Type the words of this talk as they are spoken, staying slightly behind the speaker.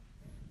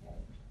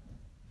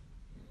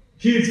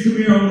Kids, come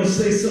here. I want to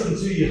say something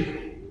to you.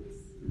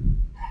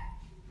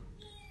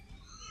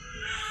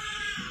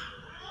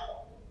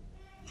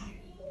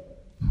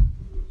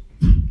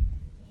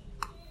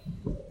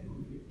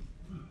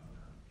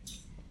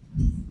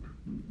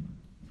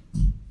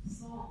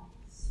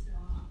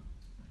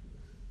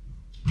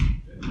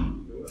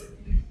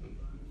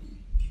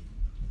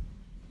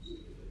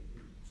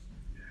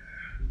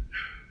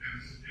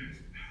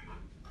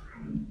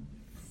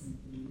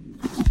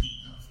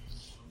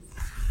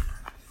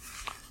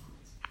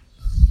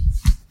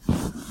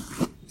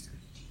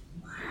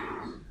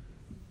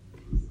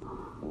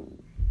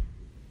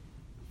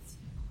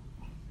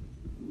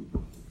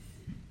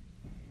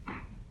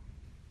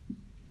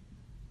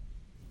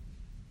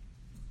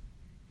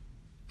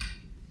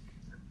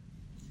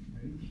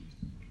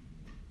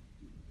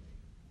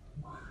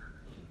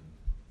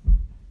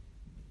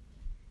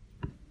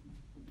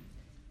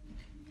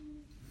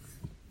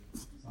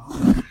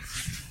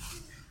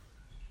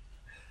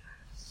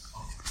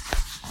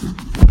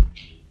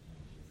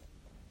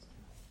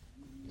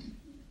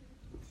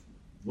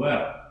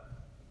 Well,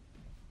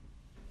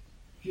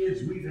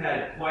 kids, we've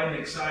had quite an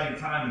exciting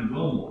time in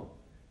Wilmore.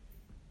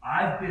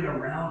 I've been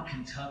around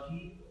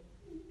Kentucky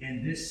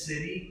in this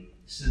city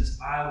since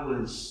I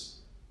was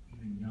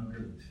even younger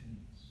than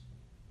teens.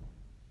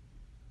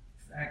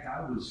 In fact,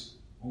 I was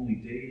only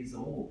days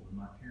old when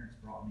my parents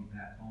brought me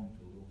back home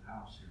to a little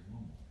house here in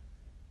Wilmore.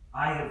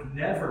 I have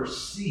never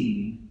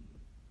seen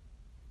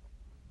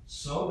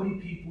so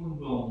many people in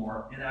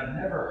Wilmore, and I've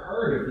never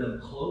heard of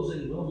them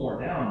closing Wilmore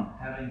down,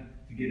 having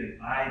to get an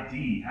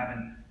ID,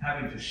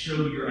 having to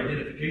show your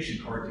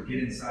identification card to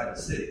get inside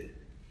the city.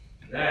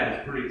 That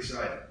is pretty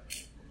exciting.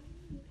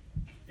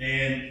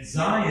 And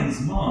Zion's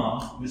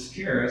mom, Miss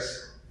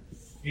Karis,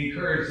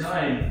 encouraged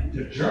Zion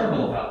to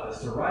journal about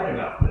this, to write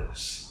about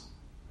this.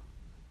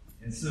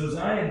 And so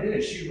Zion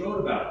did. She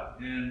wrote about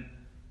it. And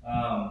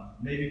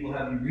maybe we'll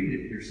have you read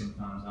it here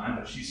sometime, Zion.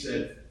 But she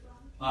said,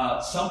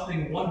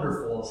 something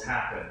wonderful has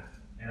happened,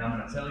 and I'm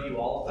going to tell you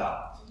all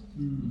about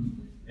it.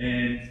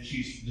 And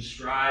she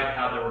described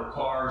how there were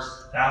cars,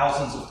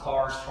 thousands of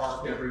cars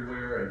parked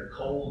everywhere, and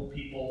cold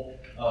people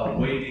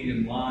waiting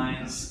in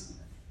lines.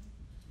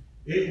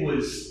 It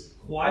was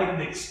quite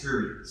an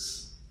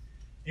experience.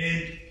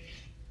 And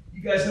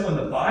you guys know in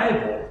the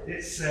Bible,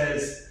 it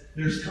says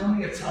there's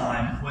coming a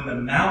time when the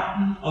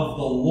mountain of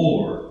the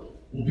Lord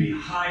will be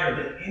higher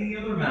than any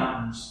other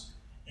mountains,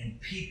 and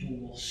people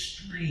will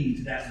stream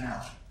to that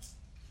mountain.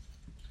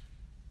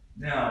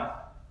 Now,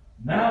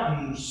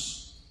 mountains,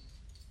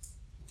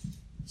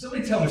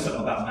 somebody tell me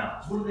something about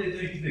mountains. What do they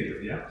make you think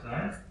of? Yeah,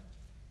 Zion?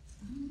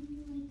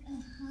 Like a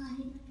high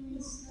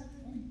place, like a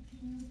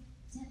hill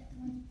that's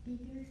like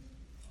bigger.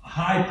 A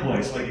high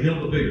place, like a hill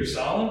but bigger.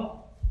 Solid?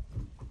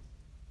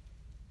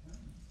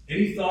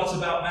 Any thoughts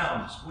about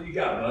mountains? What do you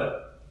got, bud?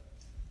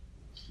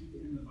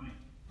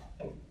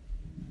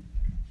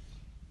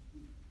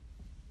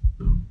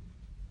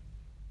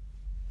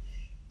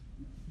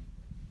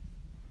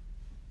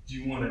 Do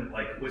you want to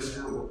like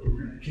whisper? All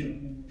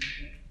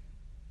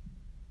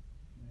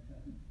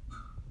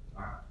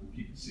right, we'll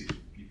keep it secret.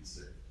 Keep it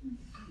safe.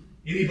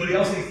 Anybody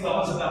else any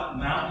thoughts about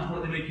mountains?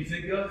 What do they make you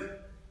think of? Like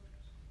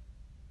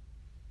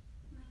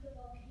a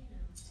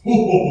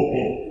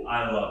volcano. Oh,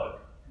 I love it.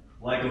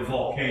 Like a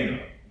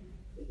volcano.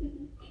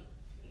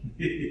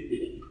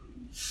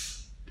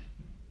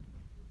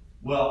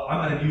 Well,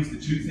 I'm going to use the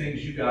two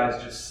things you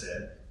guys just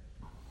said,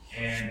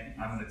 and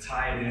I'm going to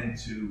tie it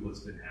into what's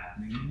been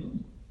happening in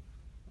Wilmore.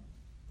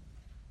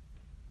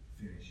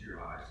 Finish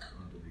your eyes,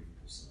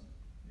 unbelievable son.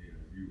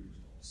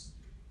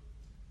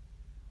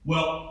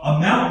 Well, a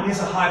mountain is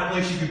a high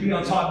place. You can be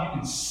on top.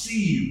 You can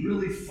see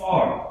really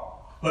far.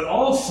 But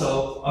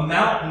also, a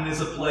mountain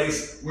is a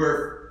place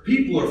where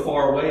people are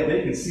far away.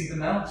 They can see the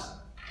mountain.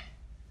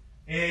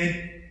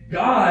 And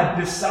God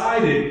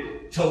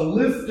decided to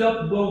lift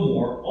up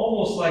Wilmore,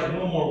 almost like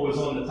Wilmore was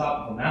on the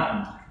top of a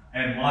mountain,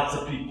 and lots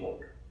of people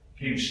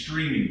came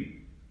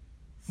streaming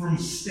from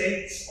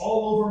states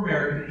all over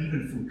America, and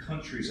even from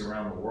countries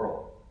around the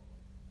world.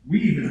 We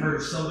even heard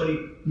of somebody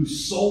who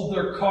sold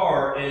their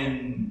car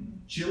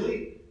in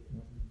Chile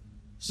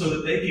so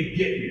that they could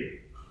get here.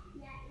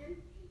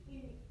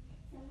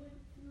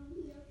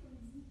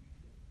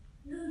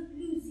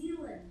 New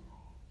Zealand.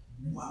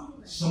 Wow.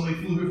 Somebody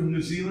flew here from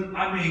New Zealand?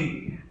 I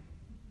mean,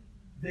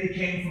 they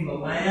came from the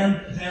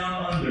land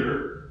down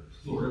under,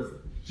 sort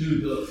of,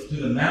 to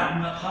the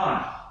mountain up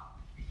high.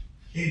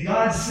 And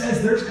God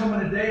says there's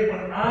coming a day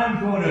when I'm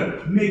going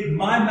to make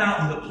my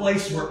mountain the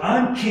place where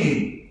I'm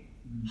king,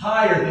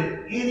 higher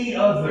than any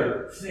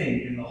other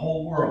thing in the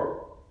whole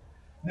world.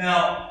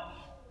 Now,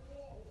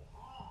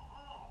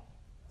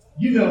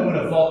 you know when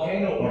a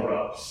volcano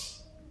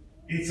erupts,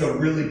 it's a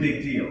really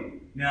big deal.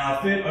 Now,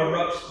 if it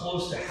erupts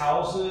close to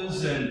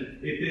houses and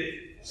if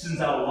it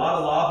sends out a lot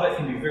of lava, it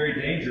can be very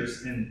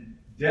dangerous and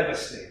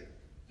devastating,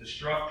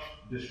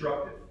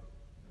 destructive.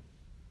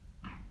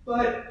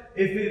 But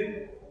if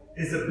it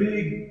is a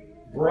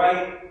big,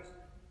 bright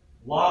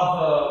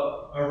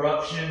lava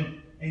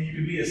eruption and you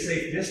can be a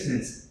safe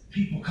distance,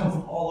 people come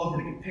from all over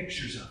to get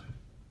pictures of it.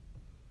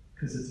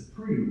 Because it's a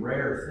pretty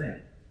rare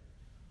thing.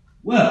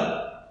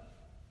 Well,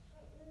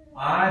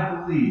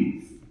 I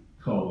believe,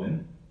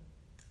 Cohen,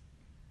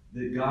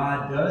 that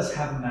God does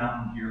have a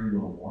mountain here in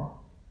Littlemore,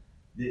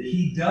 that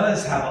he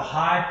does have a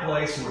high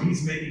place where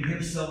he's making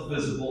himself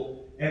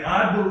visible, and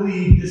I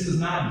believe this is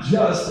not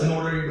just an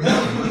ordinary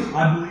mountain.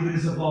 I believe it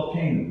is a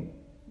volcano.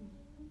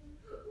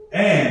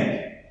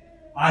 And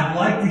I'd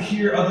like to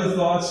hear other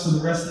thoughts for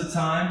the rest of the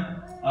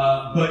time,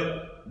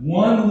 but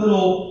one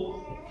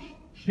little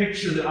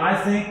picture that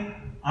I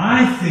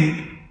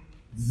think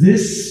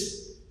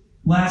this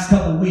last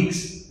couple of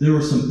weeks, there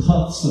were some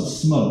puffs of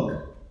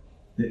smoke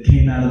that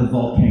came out of the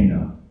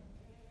volcano.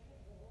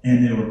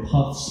 And they were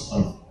puffs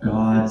of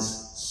God's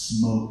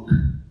smoke.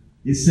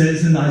 It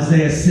says in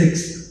Isaiah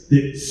 6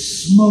 that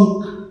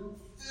smoke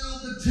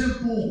filled the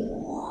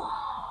temple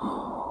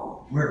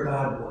where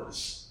God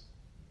was.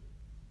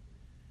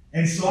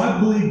 And so I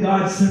believe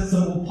God sent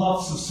some little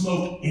puffs of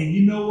smoke. And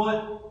you know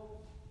what?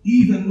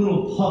 Even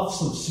little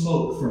puffs of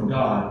smoke from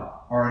God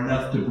are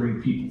enough to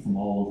bring people from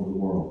all over the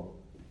world.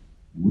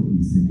 What do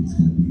you think it's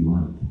going to be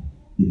like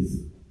if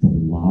the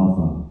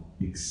lava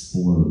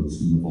explodes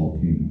from the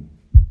volcano?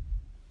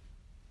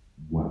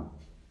 Wow.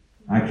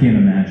 I can't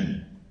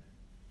imagine.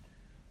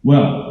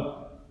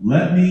 Well,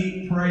 let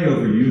me pray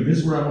over you. This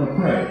is where I want to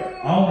pray.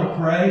 I want to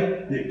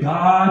pray that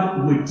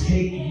God would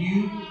take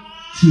you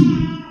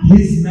to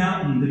his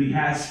mountain that he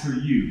has for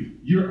you.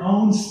 Your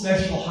own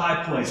special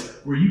high place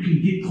where you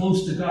can get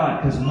close to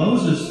God. Because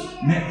Moses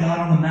met God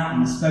on the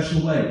mountain a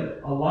special way.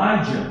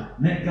 Elijah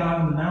met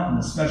God on the mountain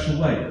a special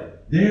way.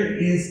 There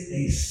is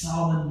a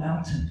Solomon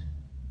mountain.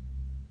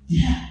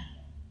 Yeah.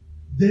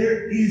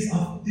 There is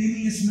a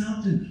Phineas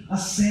mountain, a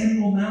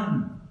Samuel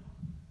mountain.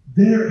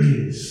 There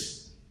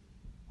is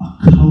a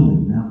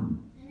Cohen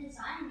mountain. And a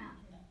Zion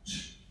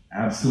mountain.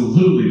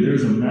 Absolutely.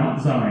 There's a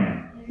Mount Zion.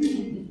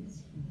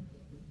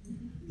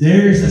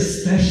 There is a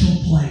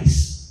special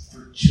place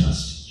for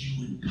just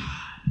you and God.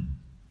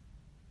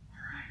 All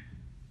right.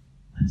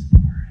 Let's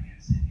put our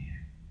hands in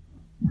here.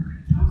 We're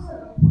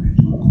going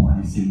to do a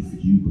quiet thing for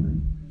you,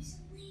 buddy.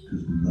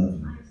 Because we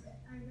love you.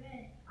 I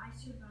read, I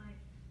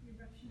survived the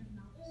eruption of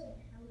Mount Hellas.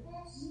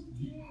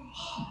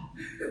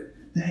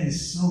 That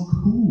is so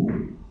cool.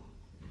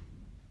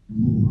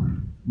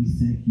 Lord, we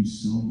thank you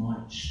so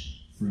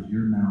much for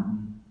your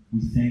mountain. We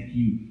thank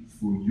you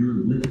for your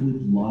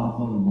liquid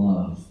lava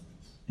love.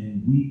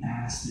 And we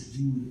ask that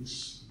you would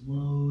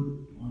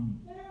explode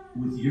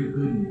with your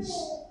goodness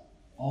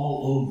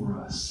all over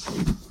us.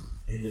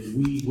 And that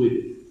we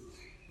would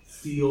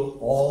feel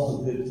all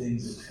the good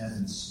things of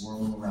heaven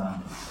swirling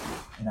around us.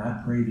 And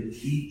I pray that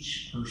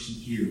each person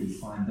here would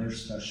find their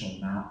special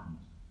mountain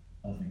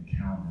of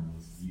encounter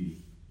with you.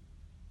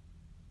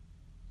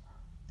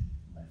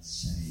 Let's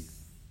say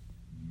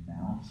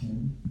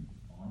mountain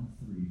on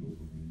 3, but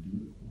we're going to do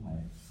it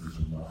quiet for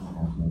the love of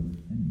our brother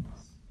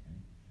Phineas. Okay?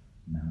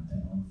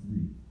 Mountain on 3.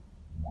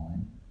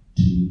 1,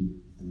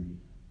 2, 3.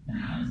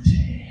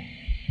 Mountain.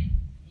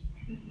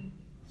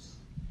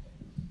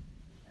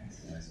 Thanks,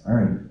 guys. All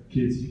right,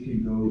 kids, you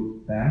can go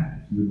back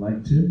if you would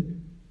like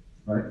to.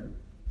 Right?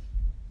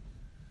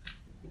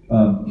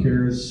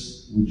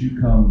 Karis, would you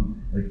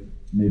come,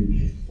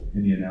 maybe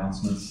any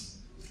announcements?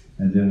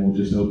 And then we'll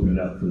just open it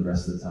up for the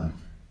rest of the time.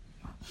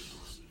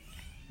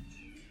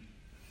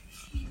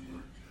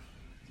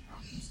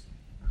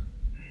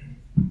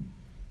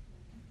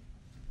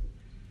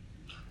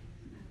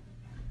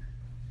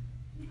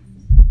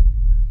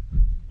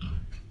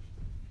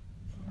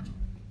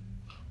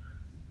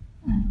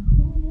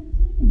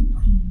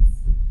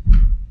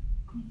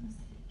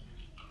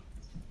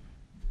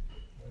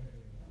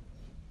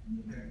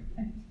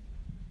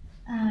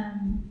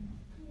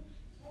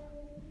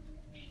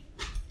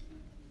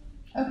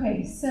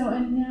 Okay, so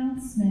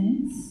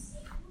announcements.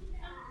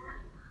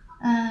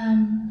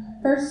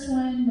 First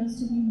one,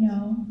 most of you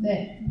know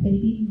that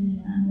baby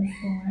Leon was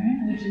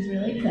born, which is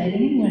really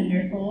exciting and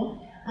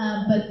wonderful.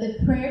 But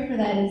the prayer for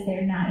that is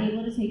they're not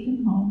able to take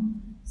him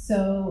home.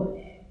 So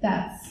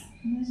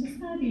it's just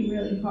going to be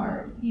really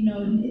hard.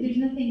 There's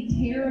nothing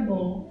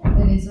terrible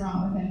that is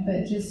wrong with him,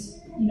 but just,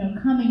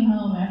 coming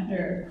home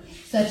after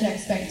such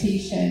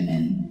expectation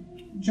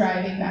and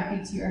driving back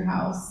into your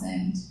house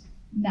and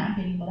not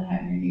being able to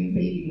have your new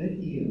baby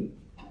with you,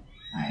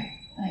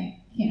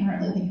 I can't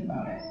hardly think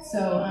about it.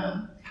 So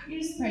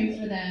you just pray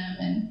for them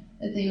and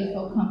that they would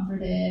feel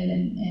comforted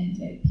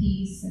and at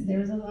peace. And there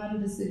was a lot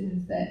of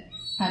decisions that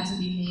had to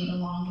be made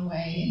along the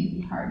way, and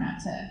it'd be hard not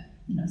to,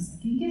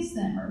 second guess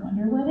them or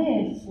wonder what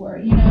if, or,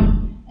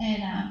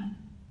 and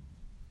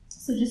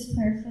so just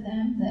pray for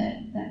them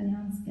that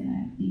Leon's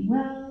gonna be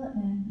well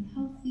and be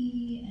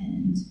healthy,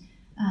 and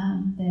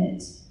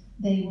that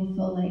they will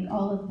feel like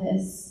all of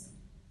this,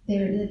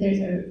 that there's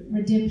a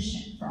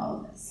redemption for all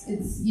of this.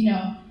 It's,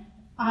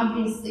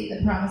 obviously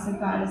the promise of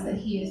God is that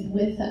he is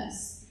with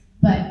us,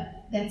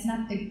 but that's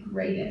not the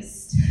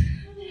greatest.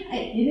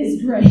 It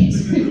is great,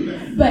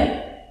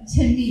 but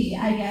to me,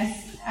 I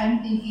guess,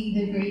 I'm thinking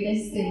the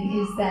greatest thing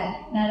is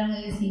that not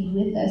only is he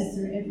with us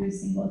through every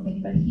single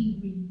thing, but he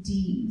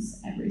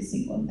redeems every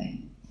single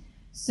thing.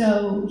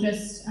 So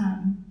just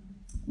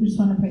we just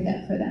want to pray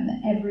that for them,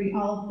 that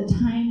all of the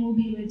time will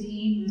be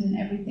redeemed and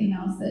everything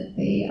else that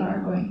they are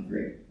going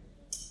through.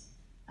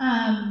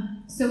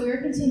 So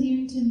we're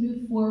continuing to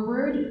move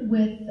forward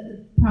with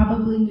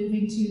probably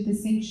moving to the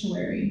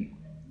sanctuary,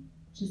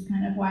 which is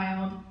kind of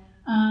wild.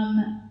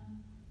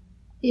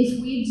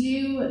 If we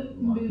do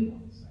move,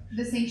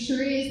 the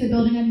sanctuary is the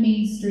building on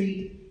Main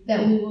Street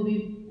that we will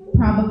be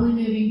probably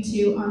moving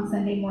to on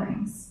Sunday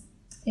mornings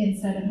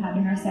instead of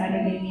having our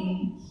Saturday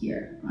meeting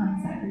here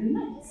on Saturday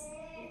nights.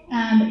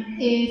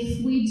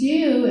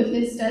 If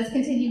this does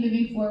continue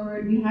moving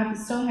forward, we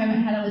still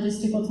haven't had a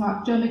logistical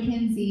talk. Joe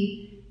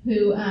McKenzie,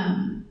 who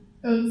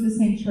owns the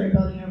sanctuary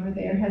building over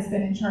there, has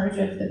been in charge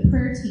of the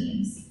prayer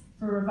teams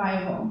for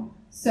revival.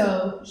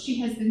 So she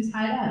has been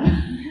tied up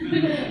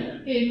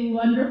in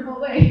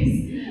wonderful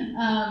ways.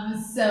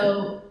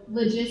 So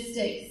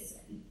logistics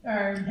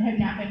have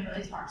not been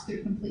really talked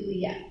through completely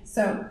yet.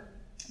 So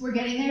we're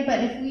getting there,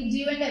 but if we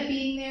do end up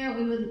being there,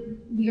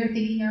 we are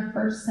thinking our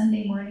first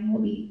Sunday morning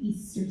will be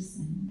Easter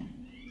Sunday.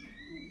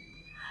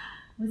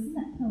 Wasn't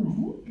that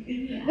poetic?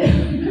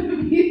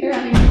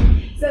 Yeah.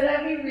 So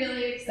that'd be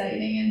really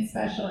exciting and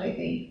special, I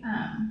think.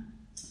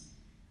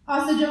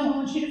 Also, don't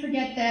want you to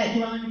forget that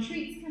Dwelling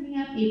Retreat's coming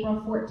up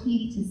April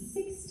 14th to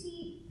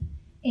 16th.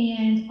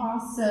 And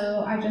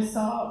also, I just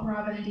saw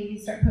Robin and Davey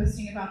start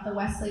posting about the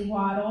Wesley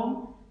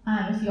Waddle.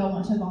 If you all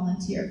want to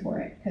volunteer for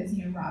it, because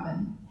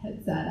Robin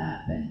heads that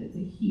up, and it's a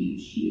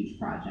huge, huge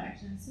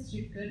project, and it's such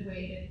a good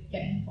way to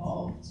get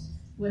involved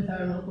with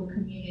our local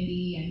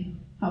community and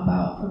help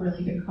out a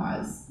really good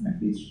cause,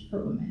 Refuge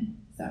for Women.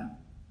 So,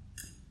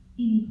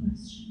 any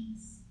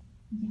questions?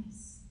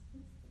 Yes.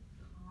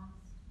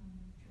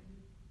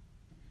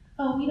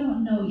 Oh, we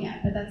don't know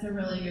yet, but that's a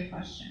really good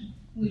question.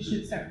 We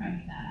should start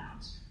finding that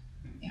out.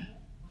 Yeah.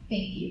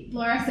 Thank you.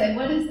 Laura said,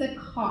 what is the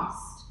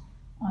cost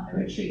on the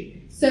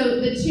retreat?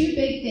 So the two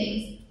big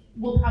things,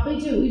 we'll probably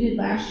do what we did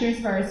last year as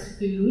far as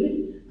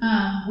food,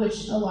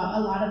 which a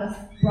lot of us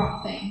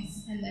brought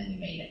things and then we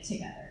made it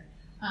together.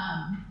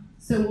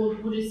 So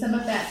we'll do some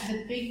of that.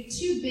 The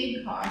two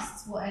big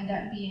costs will end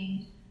up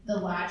being the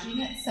lodging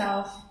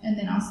itself, and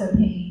then also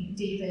paying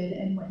David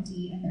and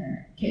Wendy and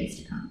their kids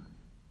to come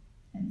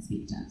and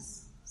speak to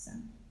us. So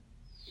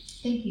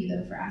thank you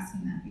though for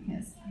asking that,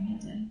 because I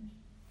need to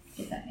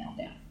get that nailed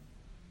down.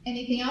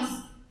 Anything else?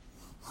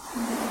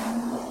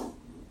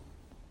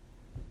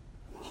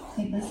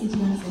 Hey, Leslie, do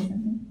you want to say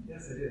something?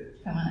 Yes, I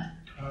did. Come on up.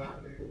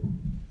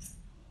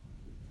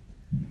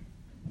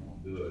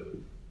 Don't do it.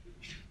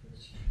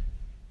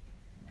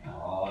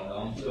 Oh,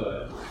 don't do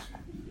it.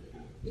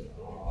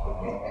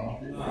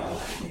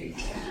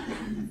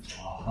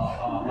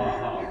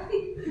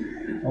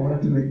 I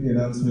wanted to make the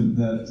announcement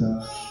that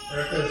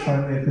Erica has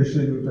finally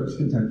officially moved up to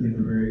Kentucky, and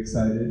we're very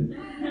excited.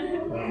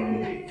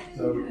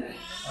 So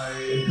I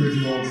encourage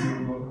you all to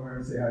welcome her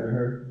and say hi to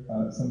her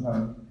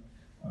sometime.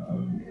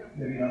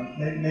 Maybe not.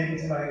 Maybe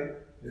tonight.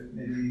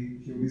 Maybe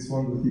she'll be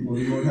swarmed with people.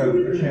 You won't have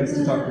a chance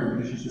to talk to her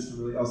because she's just a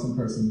really awesome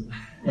person.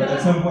 But at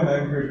some point, I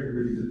encourage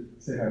everybody to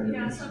say hi to her.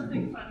 Yeah,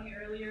 something funny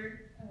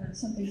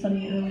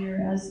earlier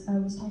as I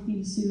was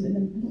talking to Sue, and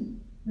then I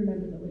don't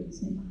remember the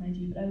lady's name behind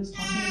you, but I was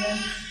talking to them.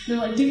 They're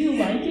like, "Do you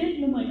like it?"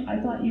 And I'm like,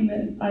 I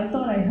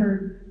thought I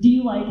heard, "Do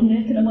you like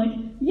Nick?" And I'm like,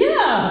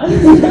 "Yeah,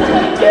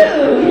 I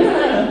do.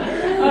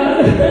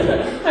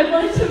 Yeah, I've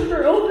liked him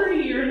for over a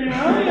year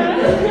now." Yeah.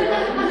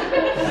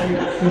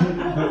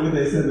 But what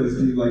they said was,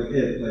 "Do you like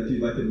it? Like, do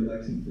you like it in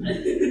Lexington?"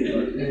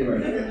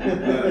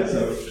 Anyway,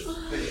 so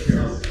thank you.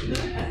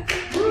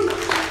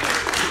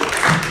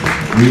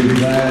 We're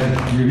glad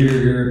you're here,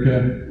 Erica.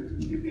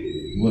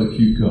 What a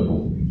cute couple.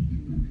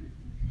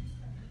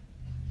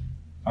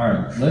 All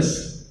right,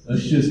 let's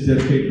just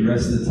dedicate the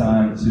rest of the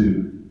time to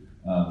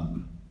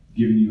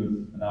giving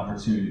you an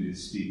opportunity to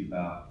speak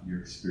about your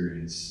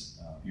experience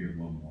here in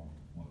Wilmore,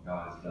 what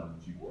God has done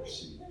that you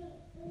perceive.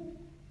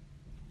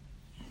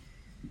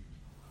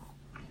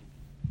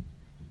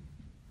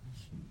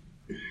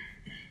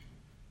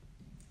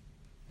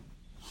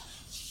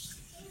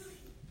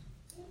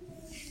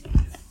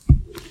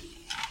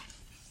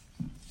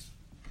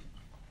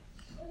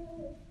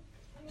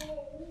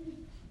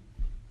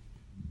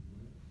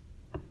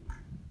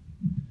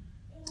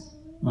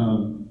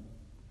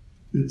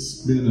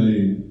 It's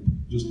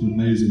been just an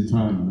amazing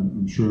time.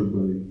 I'm sure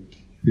everybody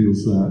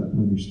feels that,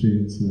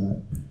 understands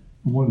that.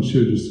 I want to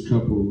share just a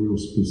couple of real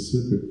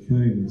specific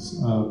things.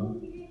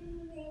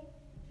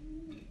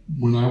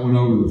 When I went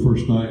over the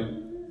first night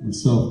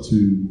myself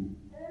to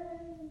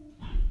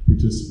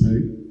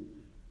participate,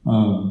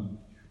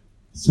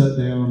 sat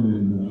down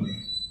and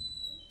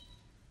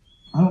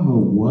I don't know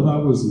what I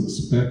was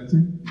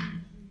expecting,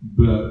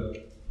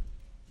 but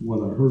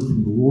what I heard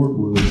from the Lord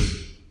was,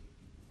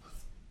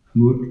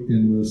 look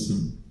and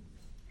listen.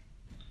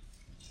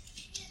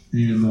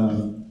 And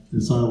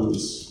as I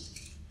was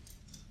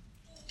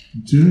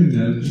doing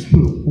that, it just put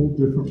a whole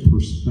different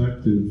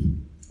perspective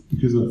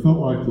because I felt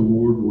like the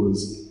Lord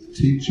was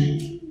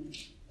teaching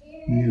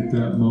me at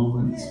that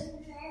moment.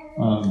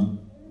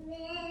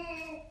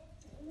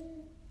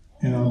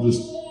 And I'll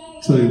just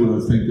tell you what I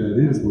think that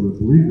is, what I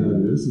believe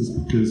that is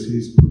because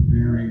He's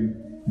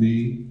preparing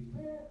me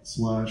 /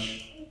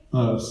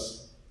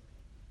 us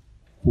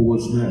for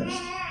what's next.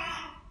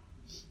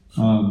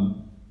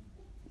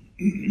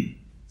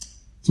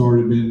 It's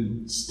already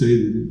been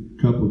stated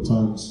a couple of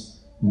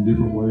times in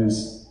different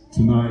ways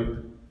tonight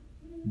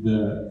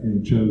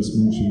that, Travis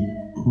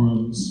mentioned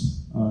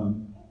crumbs.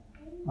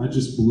 I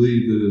just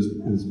believe that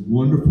as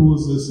wonderful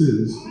as this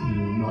is,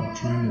 and I'm not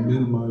trying to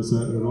minimize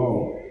that at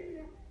all,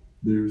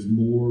 there's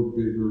more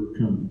bigger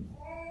coming.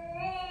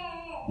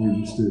 There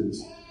just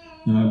is.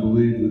 And I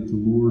believe that the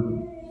Lord,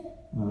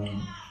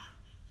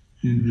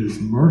 in His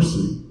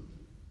mercy,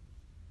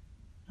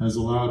 has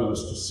allowed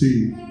us to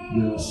see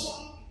this,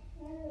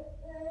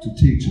 to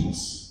teach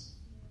us,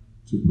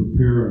 to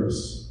prepare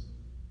us.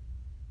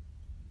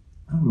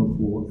 I don't know if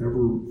we'll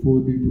ever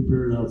fully be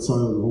prepared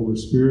outside of the Holy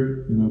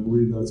Spirit, and I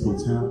believe that's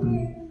what's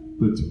happening,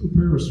 but to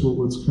prepare us for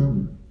what's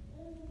coming.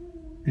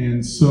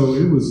 And so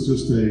it was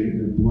just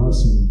a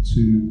blessing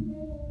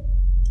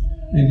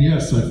and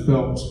yes, I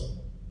felt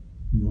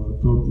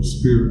the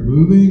Spirit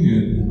moving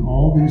and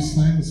all these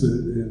things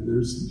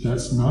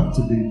that's not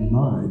to be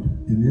denied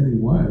in any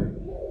way.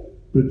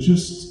 But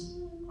just,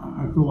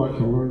 I feel like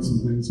I learned some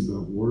things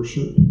about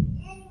worship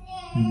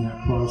in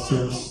that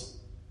process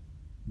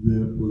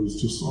that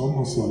was just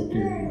almost like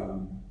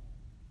a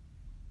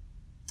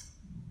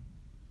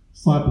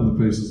slap in the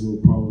face is a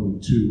little probably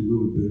too a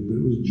little bit, but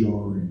it was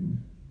jarring,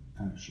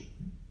 actually,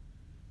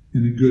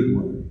 in a good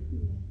way,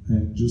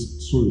 and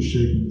just sort of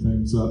shaking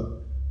things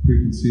up,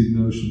 preconceived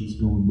notions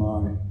going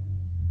by,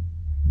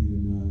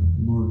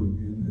 and learning.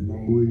 And I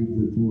believe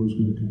that the Lord is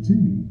going to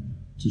continue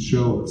to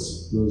show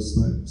us those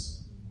things.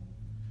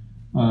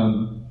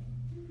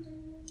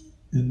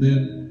 And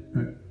then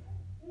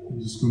I'm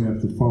just going to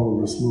have to follow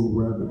this little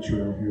rabbit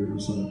trail here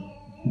as I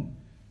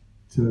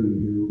tell you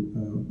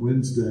here.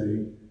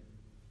 Wednesday,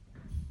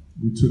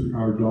 we took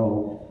our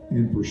dog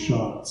in for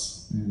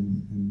shots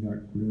and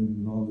got groomed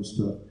and all this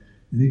stuff.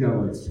 And he got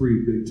like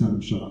 3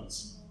 big-time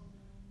shots.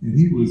 And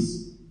he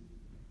was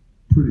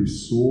pretty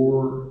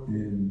sore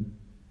and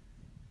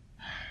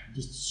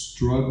just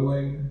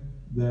struggling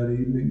that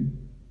evening.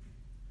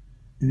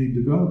 And he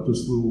developed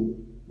this little,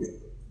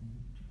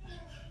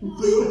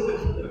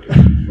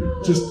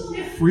 just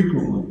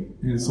frequently.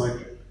 And it's like,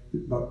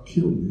 it about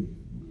killed me.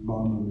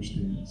 Bob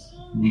understands.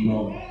 My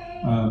dog.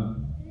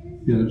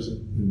 Yeah, I got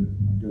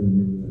to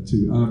remember that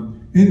too.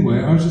 Anyway,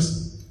 I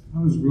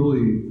was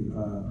really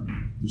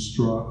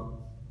distraught,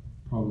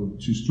 probably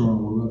too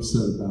strong or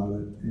upset about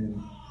it, and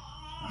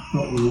I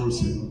felt the Lord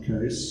saying,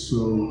 okay,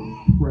 so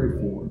pray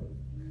for him.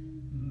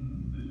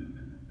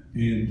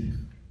 And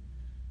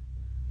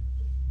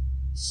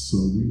so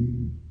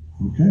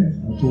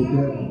I told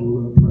Dad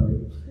we're going to pray.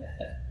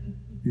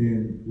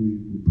 And we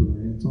put our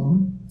hands on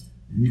him,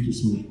 and he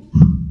just went,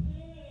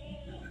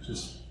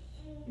 just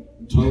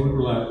totally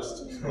relaxed.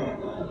 And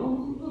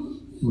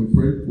we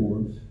prayed for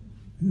him,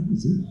 and that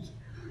was it.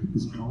 It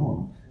was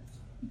gone.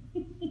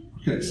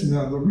 Okay, so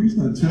now the reason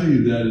I tell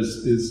you that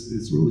is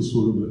it's really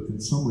sort of in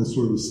some ways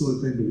sort of a silly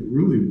thing, but it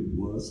really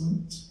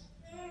wasn't.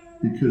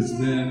 Because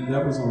then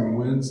that was on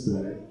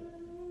Wednesday,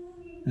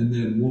 and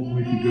then 1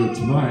 week ago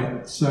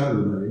tonight,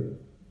 Saturday,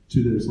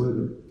 2 days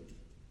later,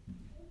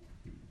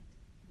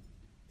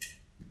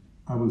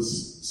 I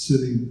was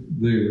sitting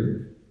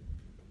there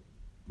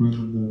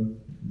running the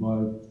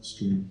live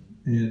stream,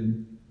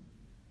 and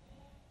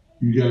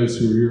you guys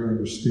who are here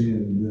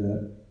understand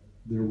that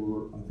there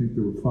were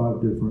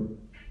 5 different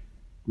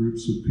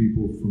groups of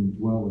people from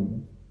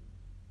Dwelling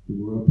that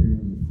were up here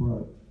in the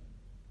front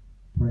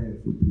praying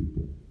for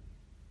people.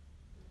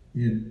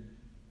 And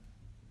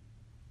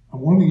I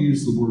want to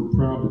use the word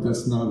proud, but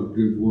that's not a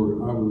good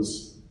word. I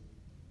was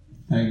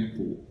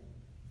thankful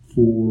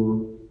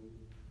for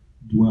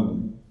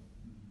Dwelling,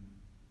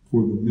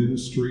 for the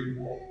ministry,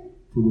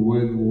 for the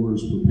way the Lord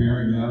is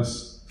preparing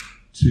us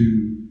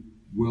to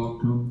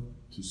welcome,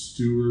 to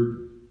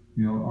steward.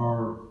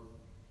 Our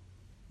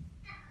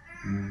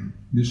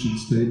mission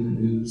statement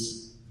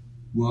is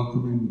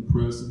welcoming the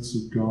presence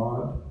of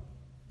God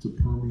to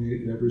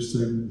permeate every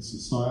segment of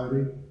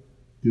society.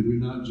 Did we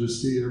not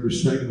just see every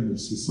segment of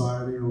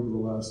society over the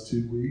last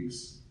 2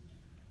 weeks?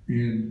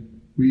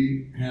 And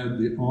we had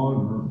the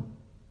honor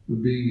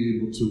of being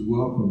able to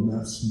welcome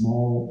that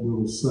small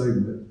little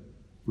segment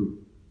for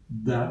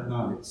that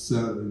night,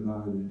 Saturday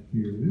night in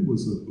here. And it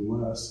was a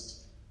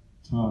blessed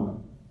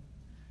time.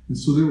 And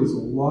so there was a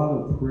lot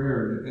of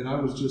prayer, and I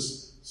was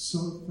just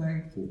so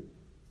thankful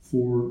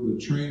for the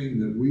training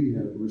that we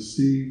have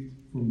received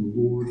from the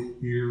Lord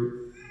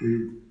here.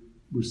 We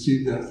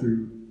received that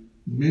through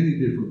many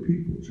different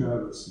people,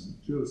 Travis and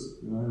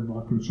Joseph, and I'm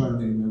not going to try to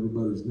name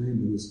everybody's name,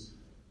 but has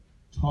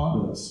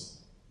taught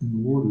us, and the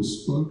Lord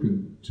has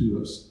spoken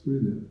to us through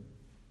them.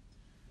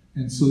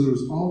 And so there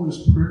was all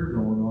this prayer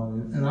going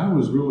on, and I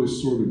was really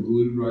sort of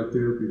glued right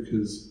there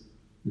because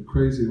a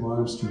crazy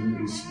live stream.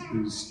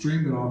 It was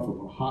streaming off of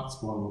a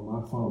hotspot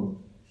on my phone.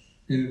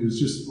 And it was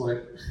just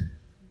like,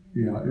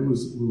 yeah, it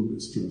was a little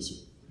bit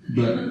stressful.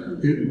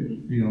 But, the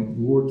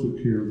Lord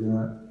took care of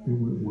that. It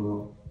went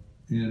well.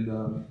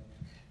 And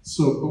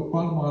so,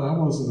 bottom line, I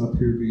wasn't up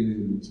here being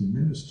able to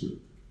minister.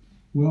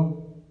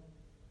 Well,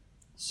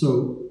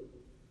 so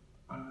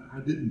I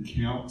didn't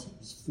count. It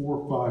was 4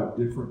 or 5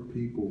 different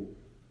people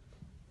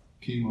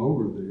came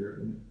over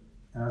there and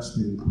asked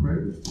me to pray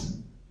with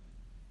them.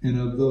 And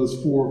of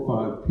those 4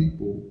 or 5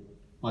 people,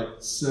 like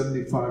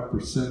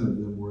 75% of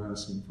them were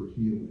asking for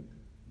healing.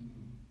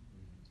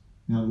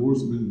 Now, the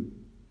Lord's been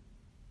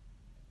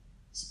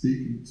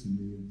speaking to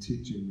me and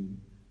teaching me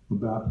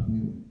about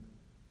healing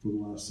for the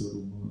last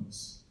several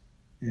months.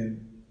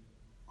 And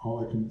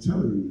all I can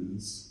tell you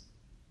is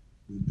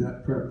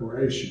that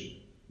preparation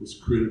was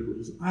critical,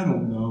 because I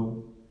don't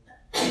know.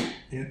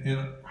 And I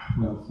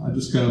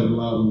just got to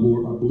allow the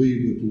Lord. I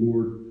believe that the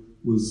Lord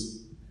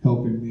was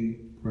helping me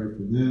pray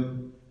for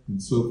them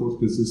and so forth,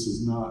 because this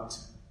is not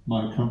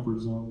my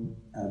comfort zone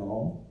at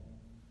all.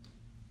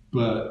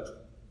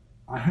 But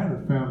I had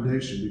a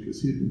foundation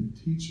because He had been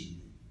teaching me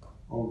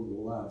over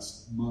the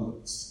last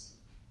months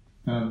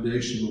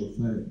foundational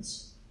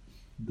things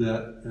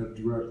that have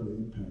directly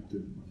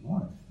impacted my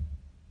life.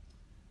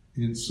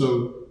 And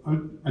so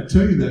I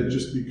tell you that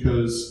just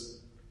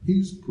because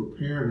He's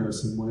preparing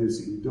us in ways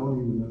that we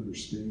don't even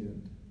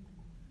understand.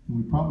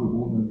 And we probably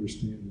won't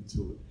understand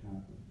until it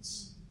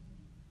happens.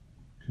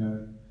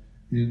 Okay?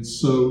 And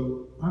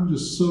so I'm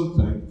just so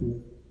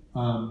thankful.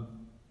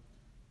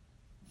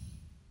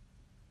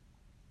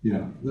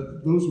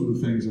 Those were the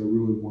things I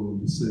really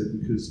wanted to say,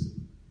 because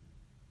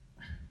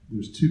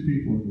there's 2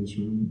 people in this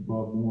room,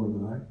 Bob Moore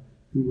and I,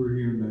 who were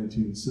here in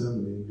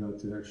 1970 and got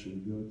to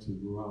actually go to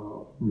the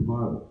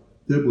revival.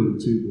 Deb would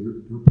have too, but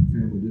her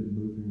family didn't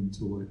move here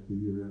until like the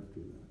year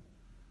after that.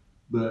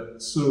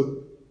 But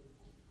so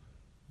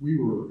we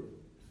were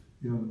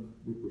young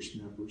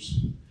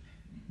whippersnappers,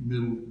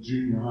 middle,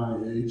 junior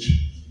high age.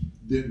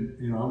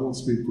 I won't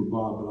speak for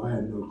Bob, but I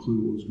had no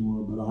clue what was going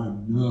on. But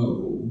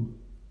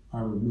I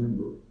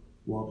remember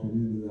walking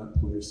into that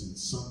place and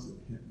something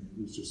hit me.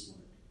 It was just like,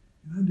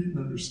 and I didn't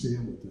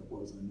understand what that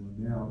was. I know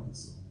now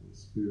it's the Holy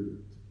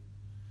Spirit.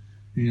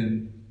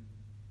 And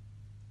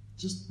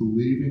just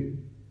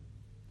believing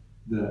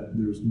that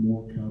there's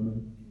more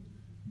coming,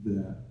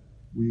 that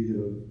we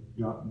have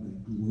gotten a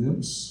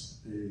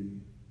glimpse, a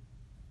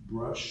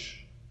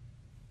brush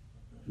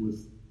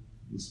with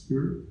the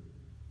Spirit,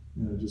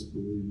 and I just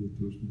believe that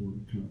there's more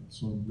to come.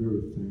 So I'm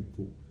very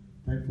thankful.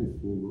 Thankful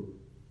for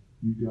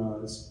you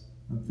guys.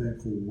 I'm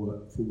thankful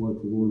for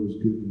what the Lord has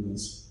given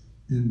us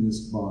in this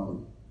body.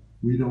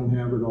 We don't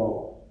have it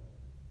all,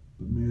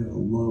 but man, I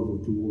love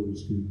what the Lord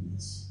has given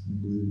us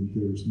and believe that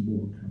there's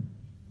more coming.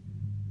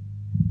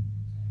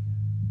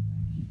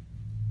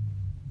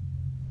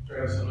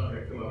 Travis, I'm not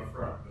going to come up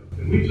front, but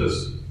can we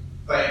just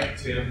thank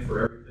Tim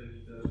for everything he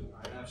does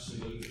tonight?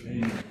 Absolutely.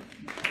 Amen.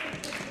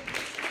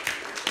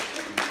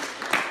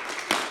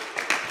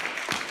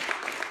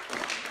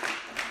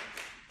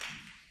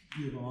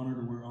 Give honor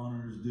to where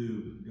honor is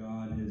due.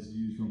 God has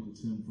used Uncle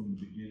Tim from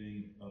the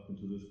beginning up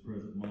until this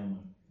present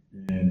moment.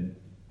 And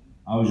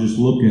I was just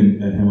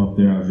looking at him up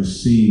there. I was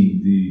just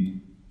seeing the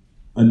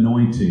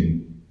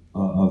anointing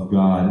of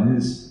God.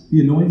 And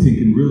the anointing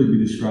can really be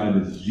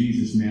described as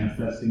Jesus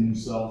manifesting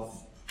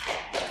himself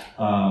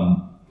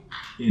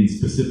in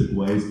specific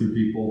ways through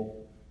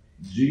people.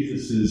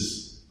 Jesus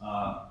is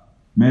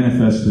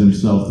manifested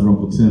himself through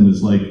Uncle Tim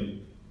as like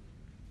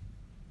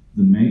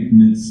the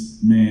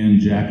maintenance man,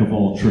 jack of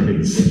all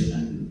trades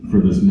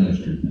for this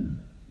ministry.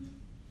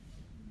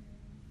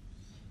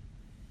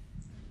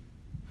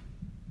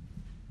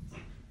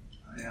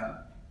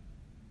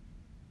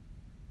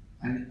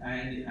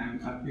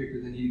 I'm up here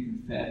because I need to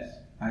confess.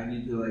 I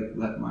need to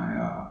let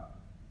my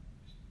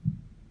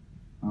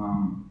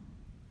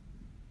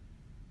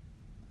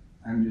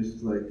I'm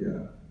just so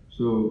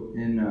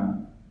in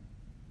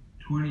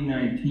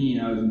 2019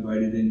 I was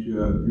invited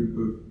into a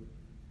group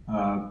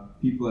of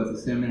people at the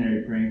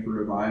seminary praying for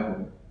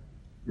revival,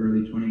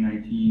 early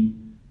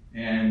 2019,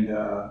 and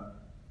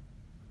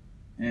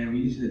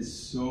we just had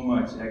so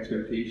much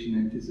expectation,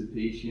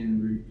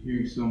 anticipation. We're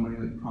hearing so many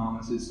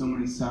promises, so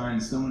many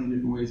signs, so many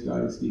different ways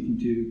God is speaking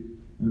to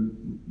a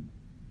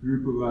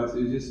group of us.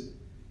 It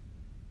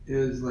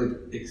was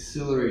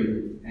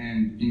exhilarating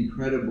and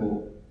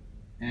incredible.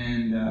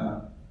 And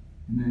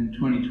then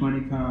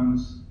 2020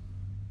 comes,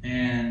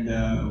 and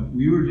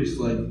we were just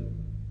like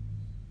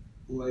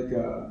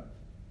a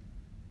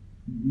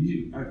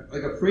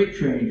freight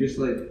train, just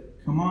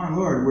come on,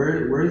 Lord,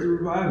 where's the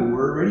revival?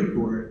 We're ready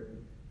for it.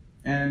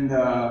 And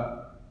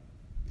I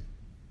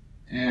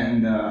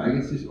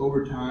guess just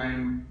over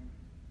time,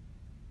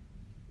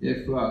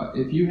 if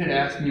you had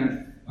asked me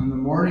on the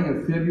morning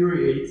of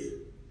February 8th,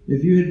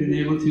 if you had been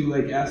able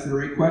to ask the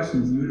right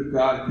questions, you would have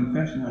got a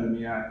confession out of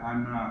me.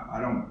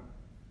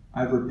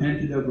 I've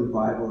repented of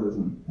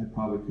revivalism, I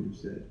probably could have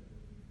said.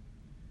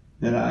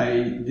 That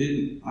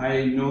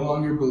I no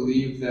longer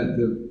believe that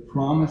the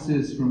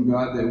promises from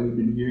God that we've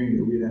been hearing,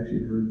 that we had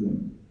actually heard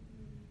them.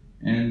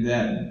 And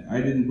that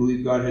I didn't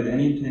believe God had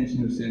any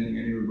intention of sending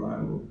any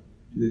revival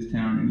to this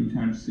town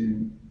anytime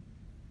soon.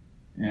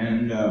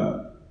 And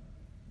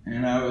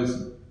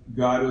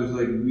God was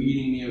like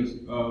weeding me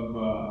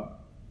of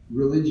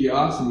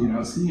religiosity, and I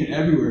was seeing it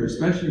everywhere,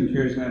 especially in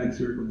charismatic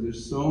circles.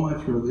 There's so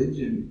much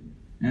religion,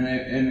 and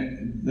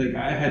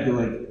I had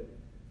to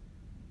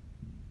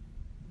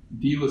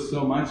deal with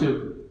so much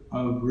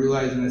of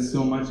realizing that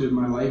so much of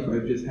my life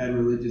I've just had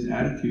religious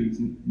attitudes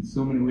in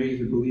so many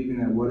ways of believing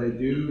that what I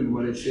do and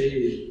what I say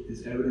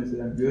is evidence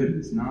that I'm good.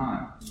 It's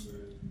not.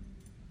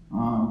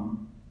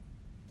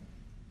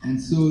 And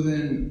so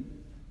then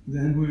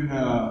when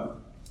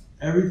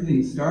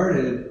everything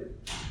started,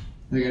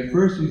 at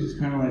first it was just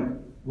kind of like,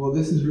 well,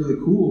 this is really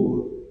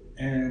cool,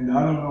 and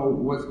I don't know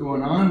what's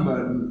going on,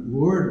 but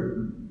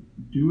Lord,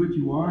 do what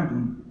you want.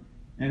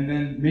 And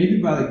then maybe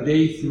by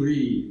day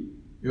 3,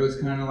 it was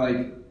kind of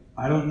like,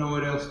 I don't know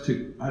what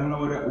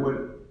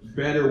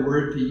better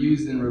word to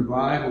use than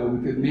revival,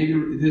 because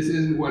maybe this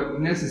isn't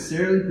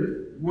necessarily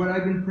what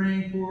I've been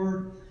praying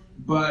for,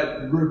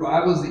 but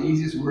revival is the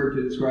easiest word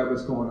to describe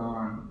what's going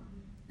on.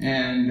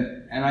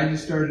 And I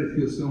just started to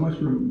feel so much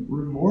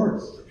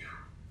remorse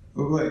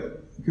of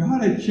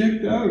God, I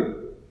checked out.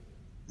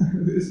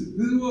 This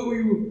is what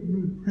we've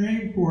been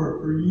praying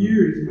for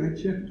years, and I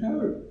checked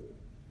out.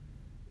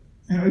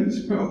 And I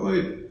just felt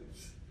like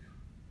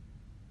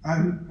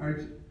I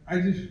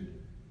just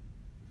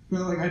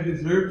felt like I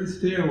deserved to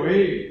stay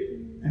away,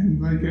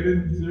 and I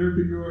didn't deserve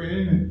to go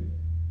in.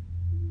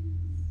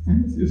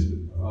 And it's just,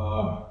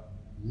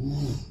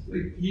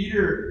 like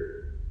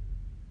Peter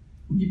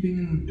weeping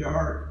in the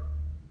dark,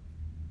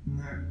 in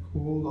that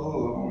cold, all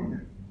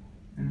alone.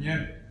 And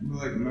yet, no,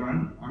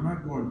 I'm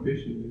not going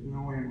fishing. There's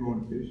no way I'm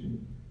going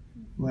fishing.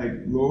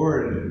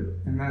 Lord,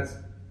 and that's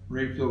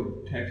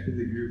Rachel texted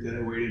the group that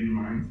I waited in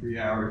line 3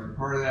 hours. And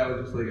part of that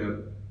was just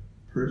a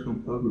personal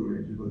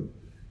pilgrimage.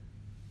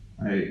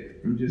 I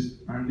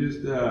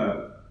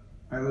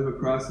live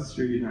across the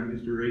street, and I'm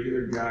just a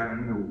regular guy.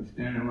 I'm going to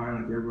stand in line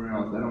like everyone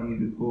else. I don't need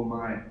to pull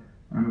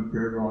I'm a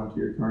prayer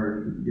volunteer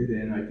card to get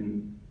in. I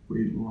can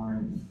wait in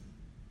line.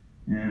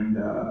 And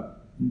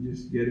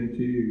just getting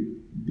to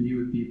be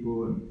with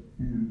people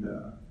and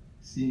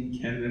seeing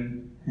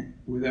Kevin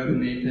without a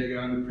name tag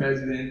on, the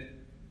president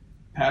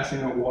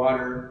passing out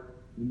water.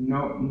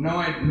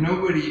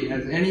 Nobody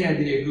has any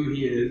idea who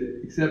he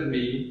is except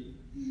me,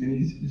 and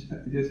he's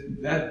just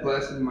that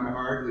blesses my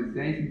heart.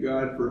 Thank you,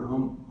 God, for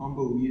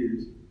humble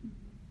leaders,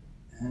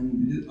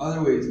 and just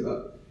other ways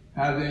of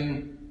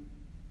having.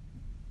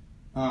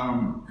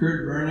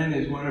 Kurt Vernon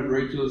is one of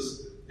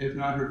Rachel's, if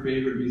not her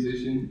favorite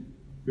musician,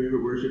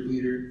 favorite worship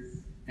leader.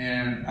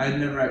 And I'd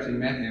never actually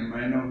met him,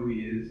 but I know who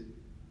he is.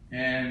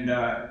 And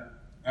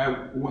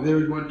there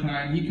was one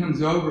time he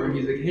comes over and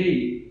he's like,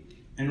 hey,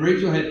 and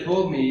Rachel had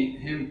told me,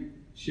 him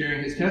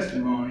sharing his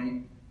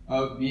testimony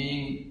of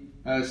being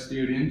a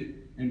student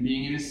and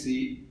being in a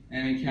seat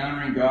and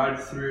encountering God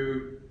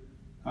through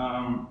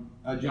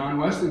a John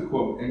Wesley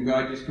quote, and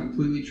God just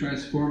completely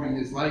transforming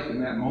his life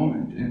in that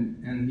moment.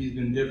 And he's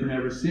been different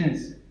ever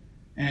since.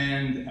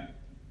 And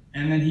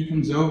then he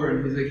comes over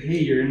and he's like, hey,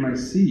 you're in my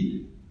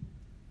seat.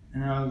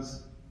 And I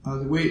was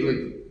like, wait,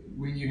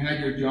 when you had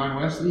your John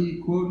Wesley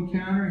quote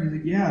encounter? And he's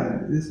like, yeah,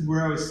 this is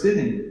where I was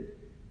sitting.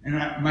 And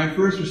my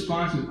first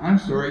response was, I'm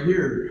sorry,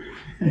 here.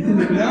 And he's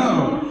like,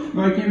 no,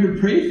 I came to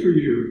pray for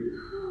you.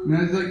 And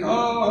I was like,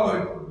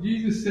 oh,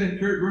 Jesus sent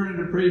Kurt Vernon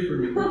to pray for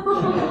me.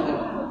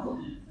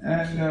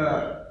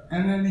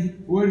 And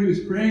then what he was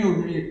praying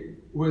over me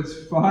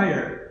was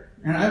fire.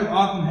 And I've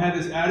often had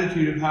this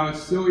attitude of how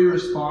it's so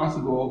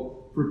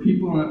irresponsible for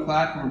people on that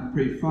platform to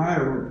pray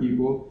fire over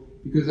people,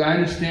 because I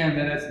understand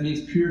that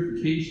means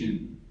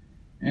purification.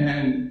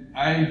 And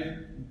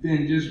I've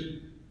been just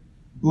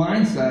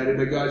blindsided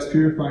by God's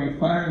purifying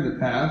fire in the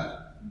past.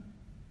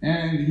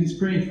 And he's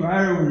praying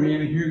fire over me,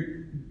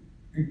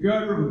 and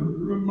God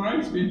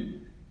reminds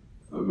me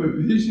of a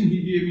vision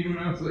he gave me when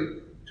I was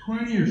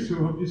 20 or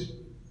so, of just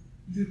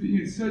being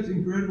in such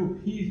incredible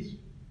peace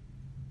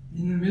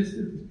in the midst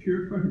of this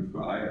purifying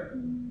fire.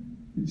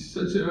 It's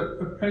such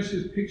a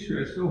precious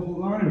picture. I still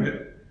hold on to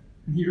it.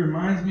 And he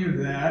reminds me of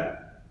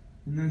that.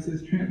 And then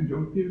says, Trenton,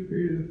 don't be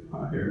afraid of the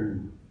fire.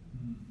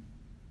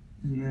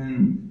 And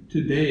then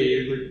today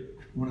is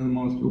one of the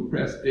most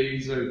oppressed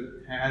days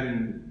I've had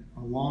in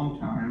a long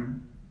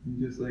time.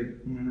 And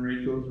then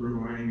Rachel's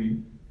reminding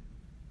me,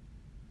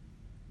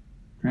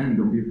 Trenton,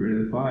 don't be afraid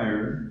of the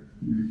fire.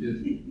 And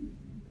just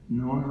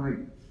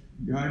knowing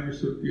God, you're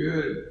so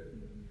good.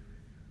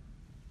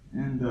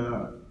 And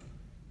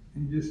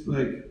just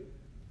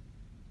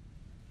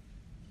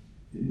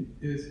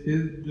it's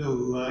his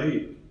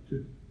delight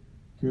to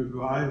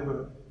revive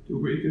us,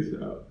 to wake us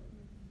up.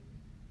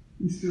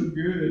 He's so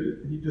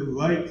good. He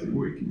delights in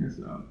waking us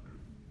up.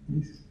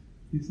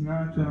 He's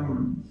not,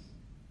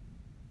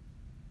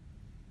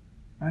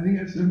 I think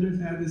I've sometimes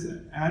had this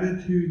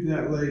attitude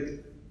that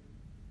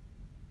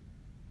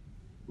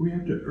we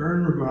have to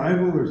earn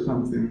revival or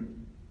something.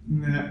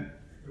 And that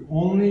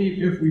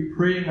only if we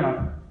pray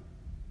enough,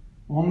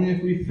 only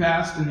if we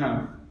fast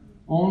enough,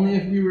 only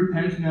if we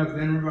repent enough,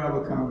 then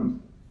revival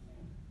comes.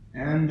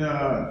 And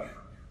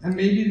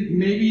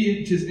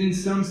maybe just in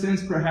some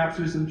sense, perhaps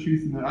there's some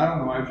truth in that. I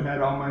don't know. I've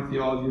had all my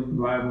theology of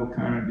revival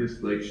kind of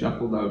just like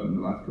shuffled out in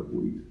the last couple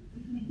of weeks.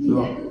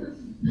 So,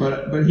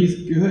 but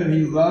he's good.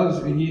 He loves,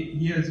 and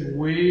he has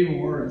way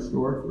more in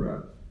store for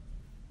us.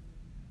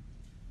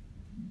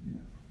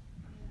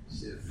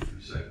 Sit for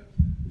a second.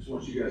 I just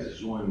want you guys to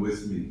join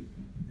with me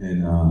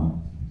in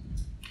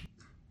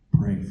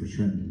praying for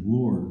Trenton.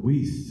 Lord,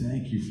 we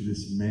thank you for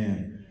this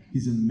man.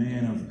 He's a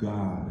man of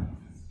God.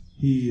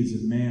 He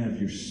is a man of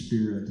your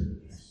spirit.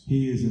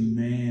 He is a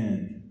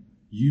man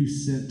you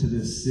sent to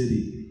this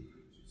city.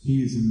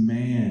 He is a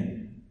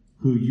man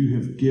who you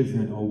have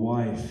given a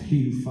wife.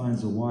 He who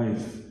finds a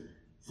wife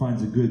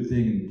finds a good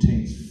thing and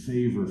obtains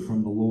favor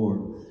from the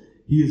Lord.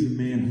 He is a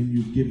man whom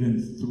you've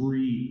given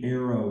 3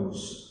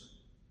 arrows.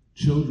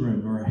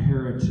 Children are a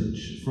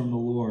heritage from the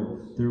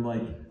Lord. They're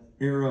like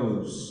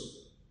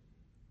arrows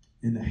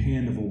in the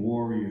hand of a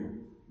warrior.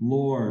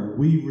 Lord,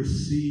 we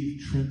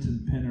receive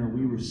Trenton Penner.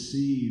 We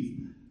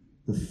receive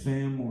the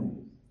family,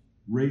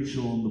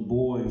 Rachel and the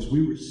boys.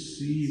 We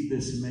receive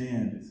this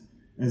man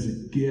as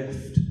a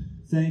gift.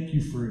 Thank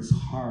you for his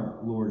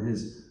heart, Lord,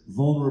 his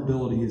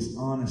vulnerability, his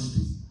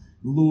honesty.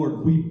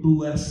 Lord, we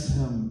bless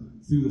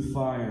him through the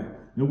fire.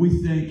 And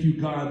we thank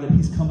you, God, that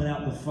he's coming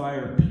out the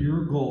fire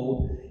pure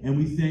gold. And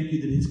we thank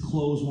you that his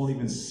clothes won't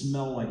even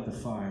smell like the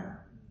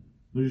fire.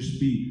 There'll just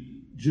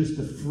be just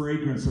the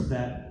fragrance of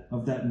that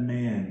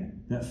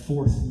man, that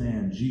 4th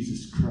man,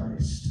 Jesus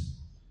Christ.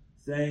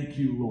 Thank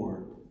you,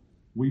 Lord.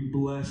 We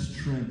bless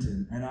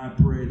Trenton, and I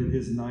pray that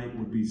his night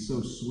would be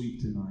so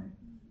sweet tonight.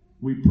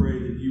 We pray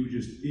that you would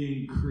just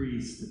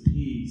increase the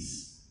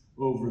peace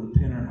over the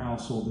Penner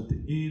household, that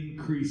the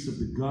increase of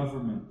the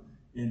government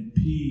and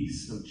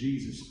peace of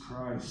Jesus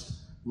Christ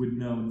would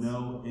know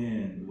no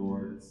end,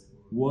 Lord.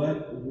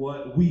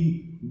 What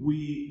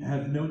we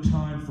have no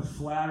time for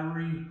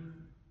flattery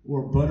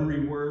or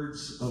buttery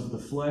words of the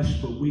flesh,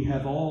 but we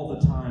have all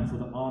the time for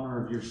the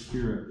honor of your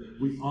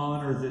Spirit. We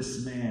honor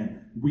this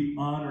man. We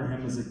honor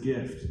him as a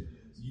gift.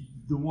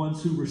 The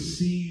ones who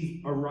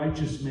receive a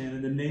righteous man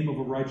in the name of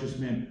a righteous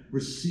man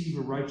receive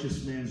a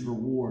righteous man's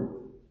reward.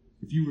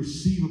 If you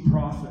receive a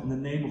prophet in the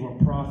name of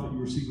a prophet, you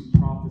receive a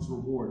prophet's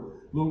reward.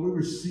 Lord, we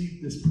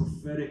receive this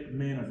prophetic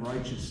man of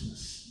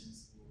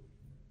righteousness,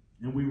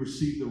 and we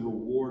receive the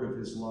reward of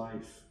his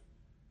life.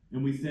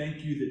 And we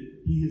thank you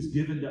that he has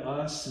given to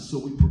us, and so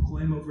we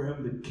proclaim over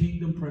him the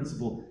kingdom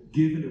principle: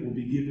 given, it will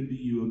be given to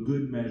you, a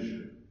good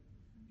measure.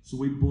 So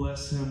we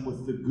bless him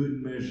with the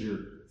good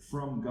measure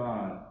from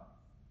God,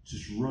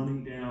 just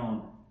running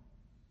down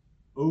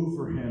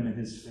over him and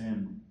his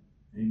family.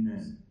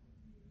 Amen.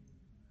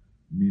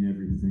 I mean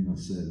everything I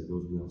said. It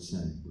goes without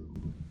saying, bro.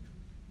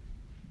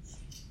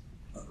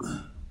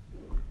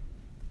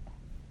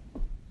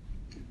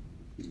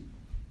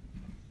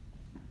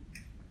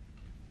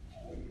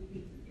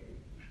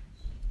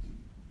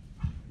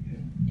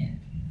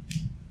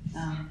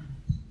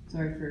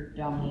 Sorry for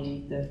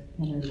dominating the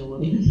Penners a little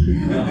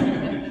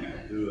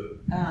bit. Do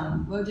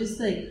it. Well,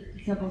 just like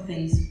a couple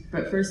things.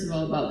 But first of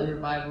all, about the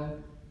revival,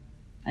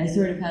 I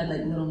sort of had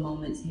like little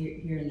moments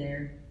here and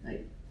there,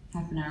 like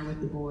half an hour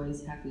with the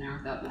boys, half an hour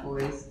without the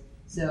boys.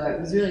 So it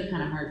was really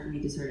kind of hard for me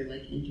to sort of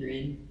like enter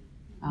in.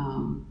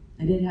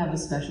 I did have a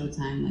special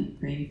time like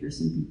praying for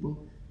some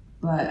people,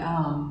 but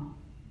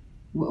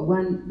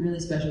one really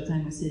special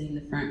time was sitting in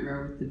the front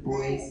row with the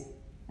boys.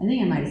 I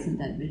think I might have sent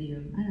that video.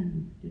 I don't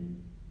know.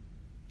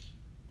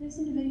 Did I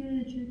send a video to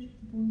the church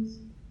with the boys?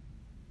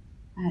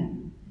 I don't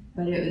know.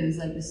 But it was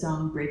like the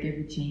song Break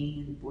Every Chain,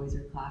 and the boys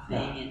are clapping,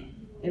 and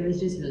it was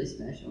just really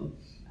special.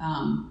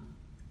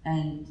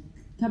 And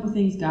a couple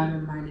things God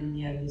reminded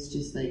me of is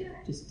just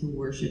to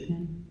worship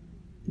him,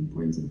 the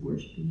importance of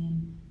worshiping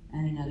him.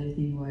 And another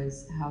thing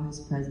was how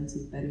his presence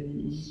is better than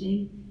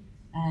anything.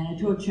 And I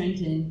told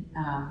Trenton,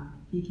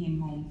 he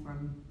came home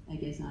from, I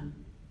guess, on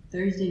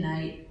Thursday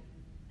night,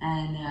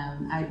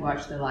 and I'd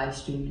watched the live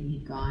stream and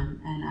he'd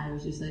gone, and I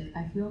was just like,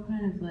 I feel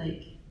kind of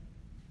like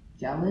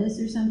jealous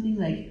or something.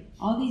 Like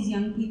all these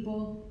young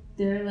people,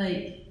 they're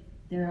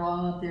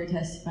all up there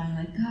testifying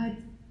like God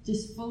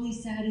just fully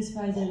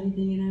satisfies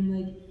everything, and I'm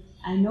like,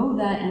 I know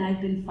that, and I've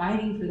been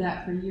fighting for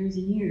that for years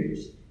and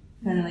years.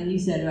 Kind of like you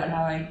said about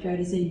how I try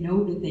to say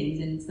no to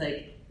things, and it's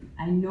like,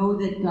 I know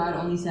that God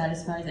only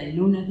satisfies, I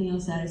know nothing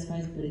else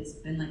satisfies, but it's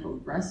been like a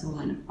wrestle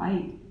and a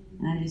fight,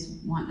 and I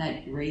just want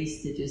that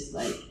grace to just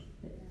like,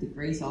 the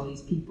grace all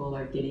these people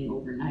are getting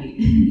overnight.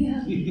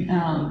 Yeah.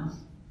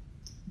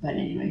 But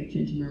anyway,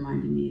 Trenton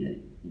reminded me that,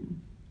 you know,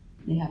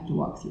 they have to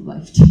walk through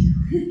life too.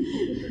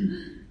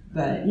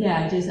 But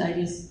yeah, I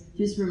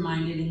just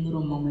reminded in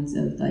little moments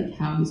of like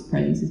how his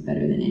presence is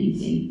better than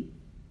anything,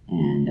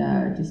 and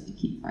just to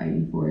keep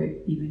fighting for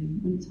it,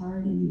 even when it's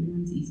hard and even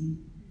when it's easy.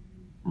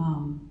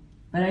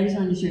 But I just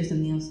wanted to share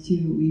something else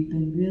too. We've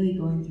been really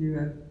going through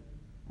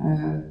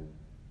a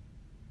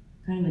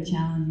kind of a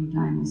challenging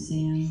time with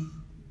Sam.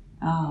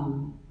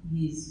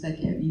 he's like,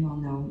 you all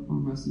know, or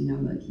most of you know,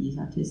 like he's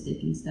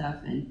autistic and stuff,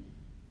 and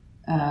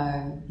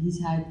he's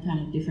had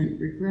kind of different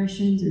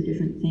regressions or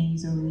different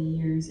things over the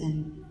years,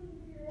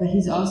 but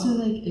he's also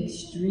like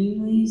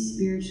extremely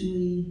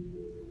spiritually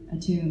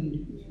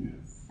attuned,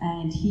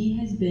 and he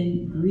has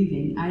been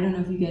grieving. I don't know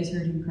if you guys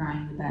heard him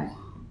crying in the back.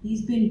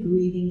 He's been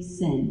grieving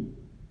sin.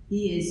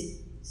 He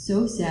is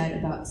so sad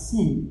about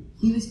sin.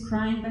 He was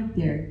crying back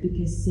there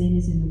because sin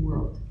is in the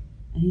world.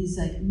 And he's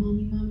like,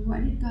 Mommy,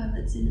 why did God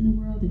let sin in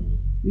the world? And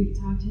we've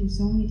talked to him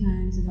so many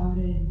times about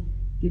it and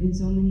given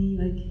so many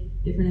like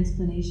different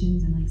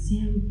explanations, and like,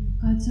 Sam,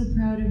 God's so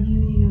proud of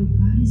you,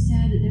 God is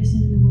sad that there's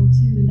sin in the world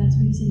too, and that's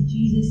why he sent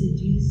Jesus, and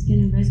Jesus is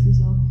gonna rescue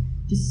us all.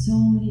 Just so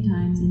many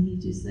times, and he'll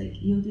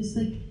just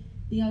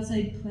be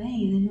outside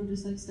playing, and then he'll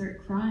just like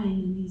start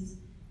crying,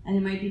 and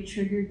it might be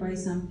triggered by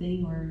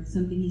something or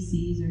something he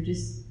sees, or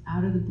just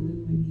out of the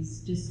blue, and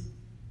he's just,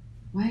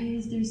 why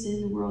is there sin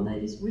in the world? I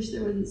just wish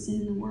there wasn't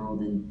sin in the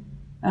world. And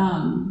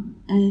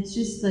it's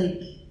just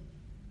like,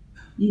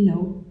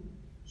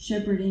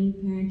 shepherding,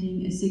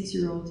 parenting a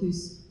 6-year-old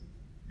who's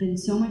been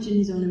so much in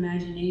his own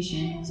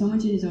imagination, so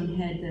much in his own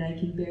head that I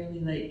can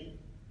barely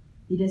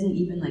he doesn't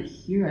even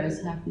hear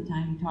us half the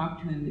time we talk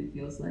to him. It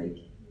feels like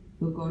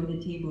he'll go to the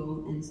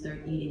table and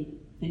start eating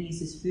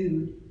Phineas's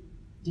food,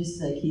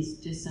 just like he's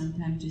just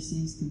sometimes just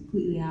seems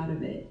completely out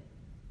of it.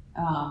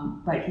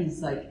 But he's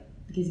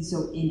because he's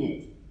so in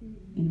it,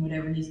 in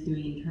whatever he's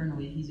doing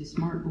internally, he's a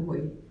smart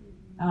boy.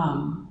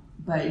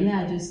 But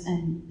yeah,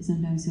 and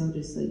sometimes he'll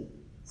just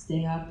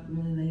stay up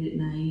really late at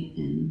night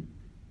and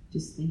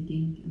just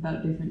thinking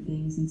about different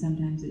things, and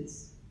sometimes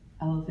it's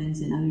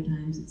elephants and other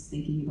times it's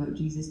thinking about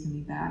Jesus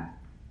coming back.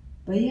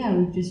 But yeah,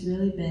 we've just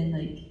really been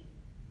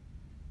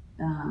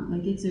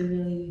it's a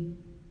really,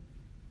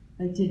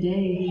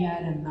 today he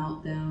had a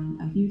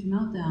meltdown, a huge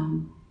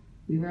meltdown.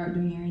 We were out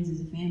doing errands as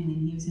a family,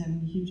 and he was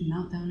having a huge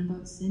meltdown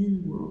about sin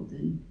in the world,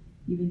 and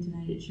even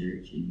tonight at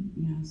church,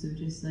 and so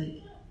just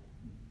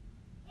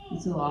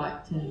it's a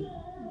lot to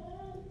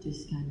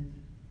just kind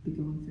of be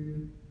going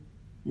through.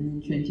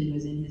 And then Trenton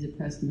was in his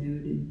oppressed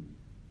mood, and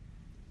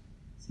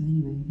so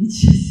anyway,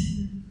 it's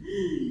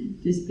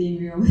just being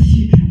real with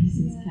you guys.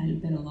 It's kind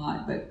of been a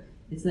lot, but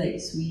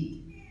it's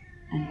sweet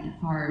and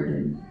hard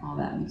and all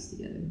that mixed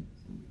together.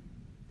 So.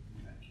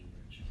 Thank you,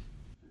 Rachel.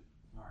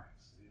 All right,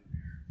 stay up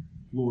here.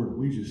 Lord,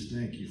 we just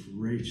thank you for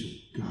Rachel.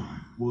 God,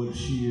 what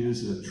she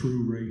is, a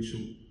true Rachel.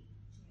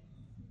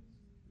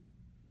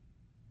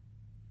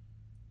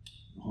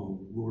 Oh,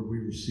 Lord, we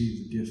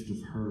receive the gift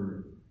of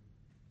her.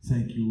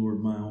 Thank you, Lord,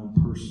 my own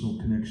personal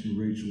connection to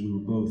Rachel. We were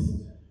both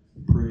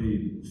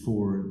prayed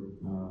for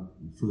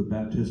the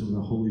baptism of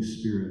the Holy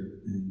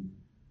Spirit in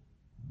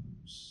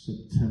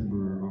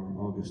September or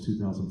August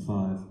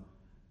 2005.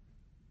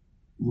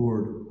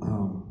 Lord,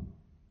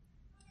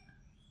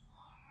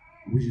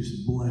 we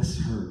just bless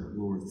her,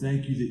 Lord.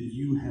 Thank you that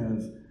you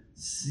have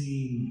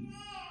seen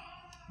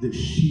that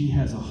she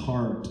has a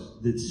heart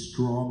that's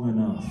strong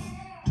enough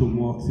to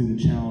walk through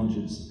the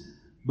challenges.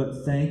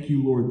 But thank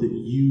you, Lord, that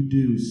you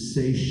do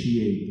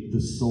satiate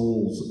the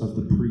souls of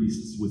the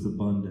priests with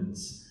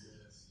abundance.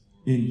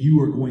 And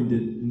you are going to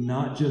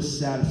not just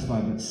satisfy,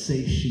 but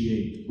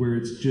satiate, where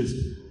it's just,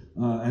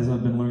 as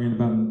I've been learning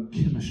about in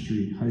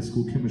chemistry, high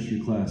school chemistry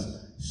class,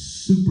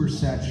 super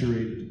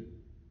saturated,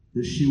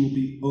 that she will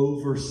be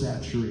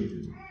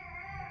oversaturated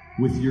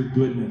with your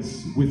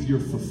goodness, with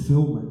your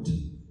fulfillment.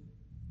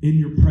 In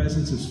your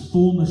presence is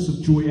fullness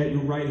of joy. At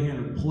your right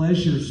hand are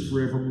pleasures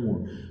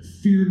forevermore.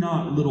 Fear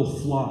not, little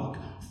flock.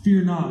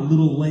 Fear not,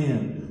 little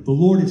lamb. The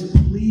Lord is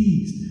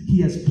pleased. He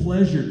has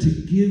pleasure to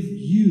give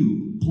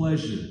you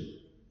pleasure.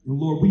 And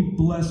Lord, we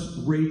bless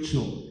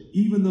Rachel.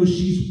 Even though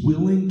she's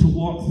willing to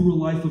walk through a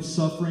life of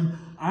suffering,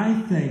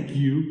 I thank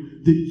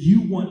you that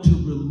you want to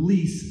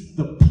release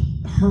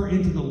her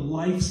into the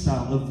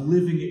lifestyle of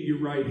living at your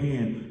right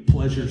hand,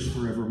 pleasures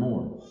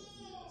forevermore.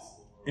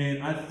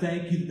 And I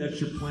thank you that that's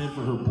your plan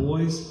for her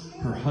boys,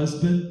 her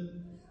husband.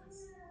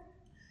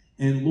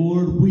 And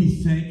Lord,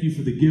 we thank you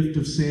for the gift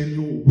of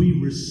Samuel. We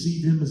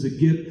receive him as a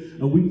gift.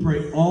 And we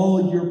pray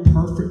all your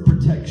perfect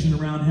protection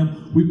around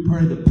him. We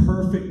pray the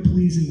perfect,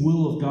 pleasing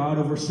will of God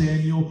over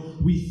Samuel.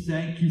 We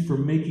thank you for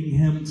making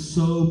him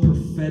so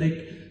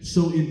prophetic,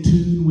 so in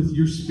tune with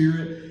your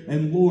spirit.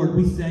 And Lord,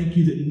 we thank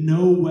you that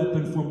no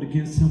weapon formed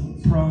against him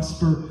will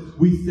prosper.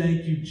 We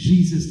thank you,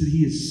 Jesus, that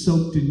he is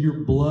soaked in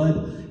your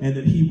blood and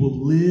that he will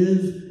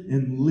live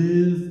and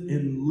live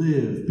and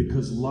live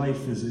because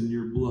life is in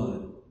your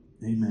blood.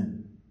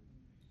 Amen.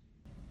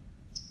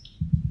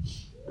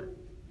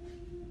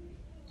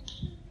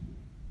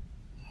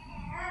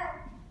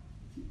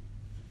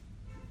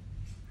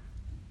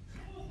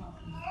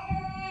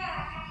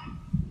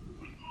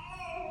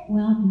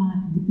 Well,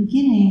 the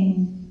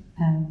beginning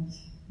of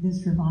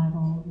this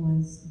revival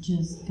was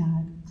just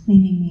God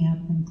cleaning me up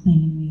and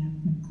cleaning me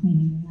up and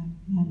cleaning me up.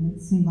 And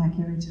it seemed like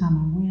every time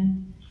I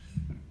went,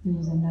 there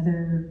was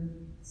another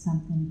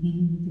something he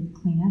needed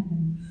to clean up,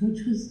 and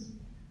which was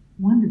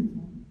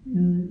wonderful.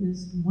 It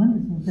was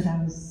wonderful, but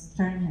I was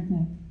starting to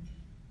think,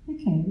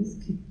 okay, this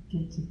could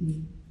get to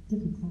be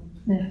difficult.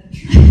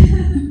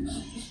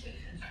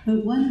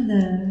 But one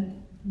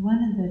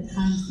of the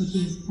times that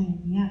he was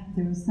cleaning me up,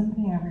 there was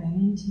somebody I ran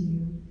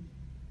into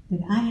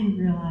that I didn't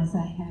realize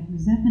I had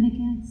resentment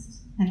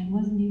against, and it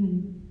wasn't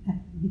even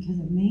because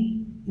of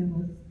me. It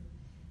was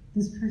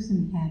this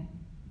person had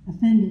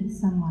offended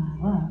someone I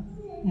love,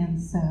 and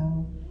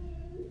so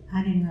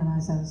I didn't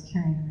realize I was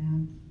carrying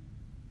around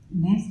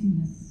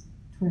nastiness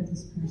toward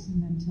this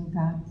person until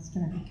God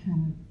started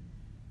kind of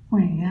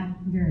pointing it out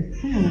very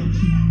clearly to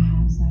me, and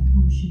I was like,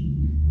 oh shoot.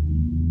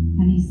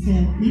 And he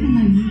said, even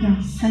though you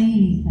don't say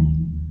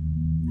anything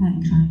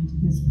unkind to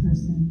this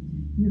person,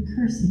 you're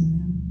cursing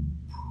them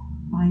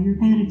by your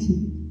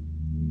attitude.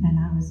 And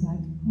I was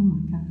like, oh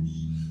my gosh.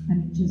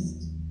 And it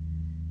just,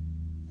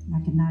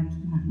 like a knife to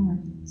my heart.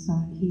 So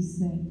he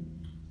said,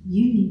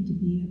 you need to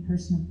be a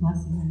person of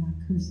blessing and not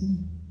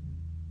cursing.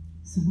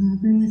 So when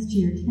I bring this to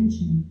your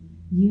attention,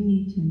 you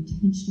need to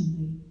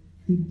intentionally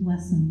be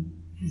blessing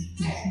this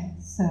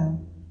person. So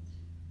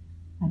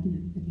I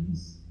did, but it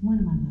was one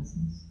of my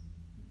lessons.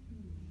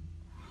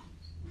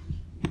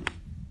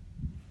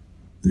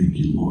 Thank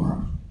you,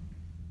 Laura.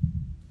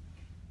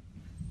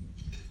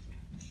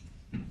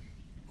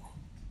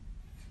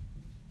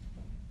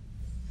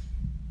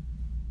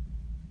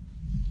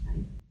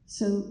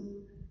 So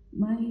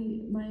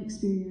my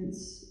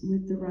experience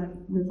with the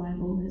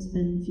revival has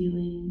been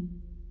feeling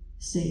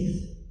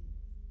safe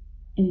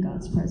in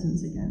God's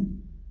presence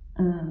again.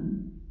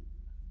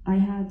 I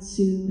had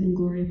Sue and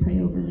Gloria pray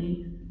over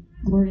me.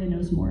 Gloria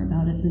knows more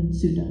about it than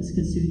Sue does,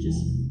 because Sue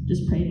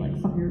just prayed like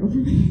fire over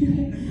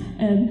me.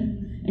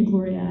 and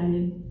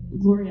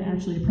Gloria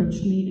actually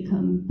approached me to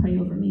come pray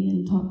over me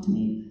and talk to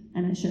me,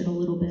 and I shared a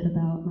little bit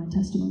about my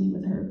testimony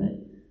with her. But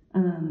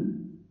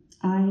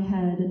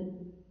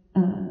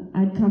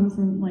I'd come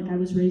from, like, I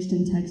was raised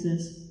in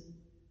Texas,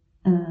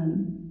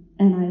 and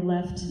I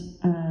left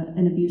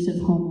an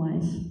abusive home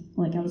life.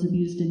 Like, I was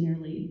abused in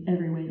nearly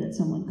every way that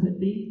someone could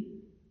be.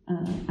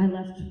 I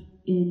left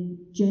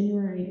in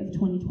January of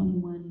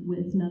 2021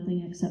 with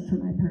nothing except for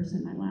my purse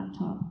and my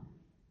laptop.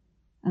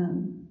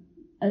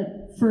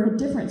 For a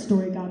different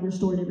story, God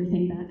restored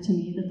everything back to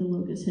me that the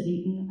locusts had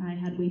eaten. I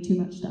had way too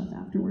much stuff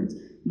afterwards.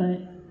 But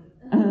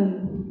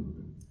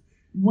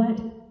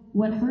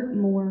what hurt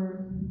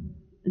more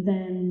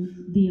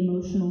than the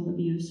emotional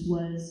abuse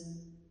was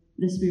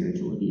the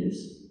spiritual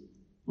abuse.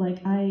 Like,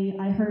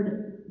 I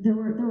heard, there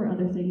were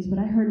other things, but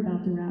I heard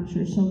about the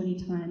rapture so many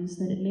times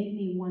that it made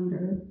me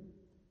wonder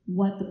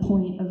what the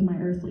point of my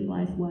earthly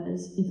life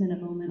was if in a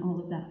moment all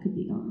of that could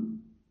be gone.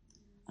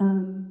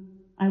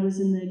 I was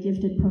in the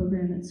gifted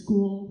program at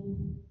school,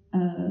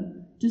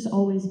 just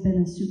always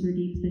been a super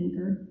deep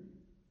thinker.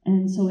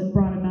 And so it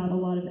brought about a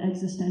lot of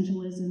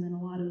existentialism and a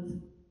lot of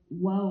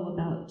woe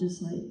about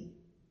just like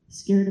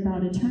scared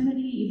about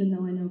eternity, even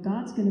though I know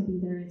God's going to be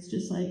there. It's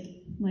just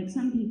like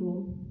some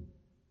people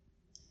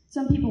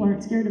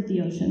aren't scared of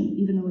the ocean,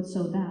 even though it's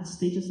so vast.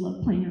 They just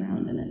love playing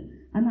around in it.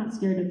 I'm not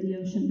scared of the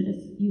ocean, but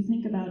if you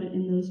think about it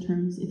in those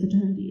terms, if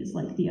eternity is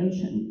like the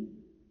ocean,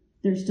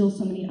 there's still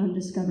so many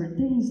undiscovered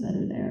things that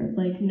are there.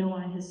 Like, no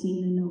eye has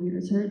seen and no ear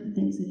has heard the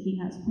things that he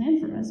has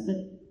planned for us. But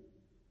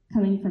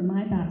coming from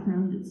my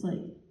background, it's like,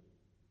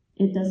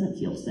 it doesn't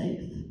feel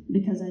safe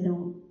because I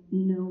don't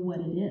know what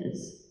it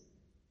is.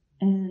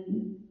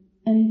 And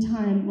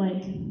anytime,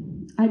 like,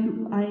 I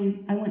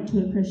went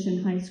to a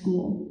Christian high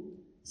school,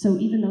 so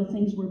even though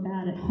things were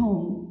bad at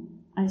home,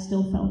 I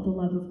still felt the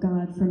love of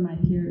God from my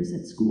peers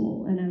at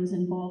school, and I was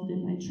involved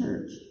in my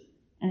church,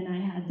 and I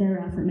had their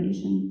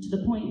affirmation to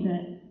the point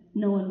that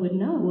no one would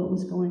know what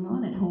was going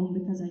on at home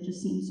because I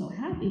just seemed so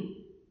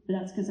happy. But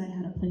that's because I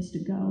had a place to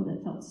go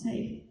that felt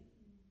safe.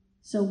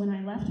 So when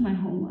I left my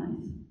home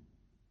life,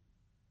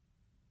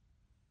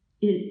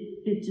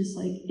 it just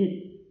like,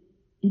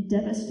 it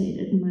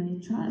devastated my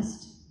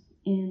trust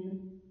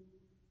in,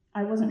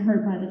 I wasn't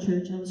hurt by the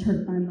church, I was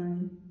hurt by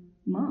my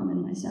mom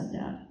and my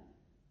stepdad.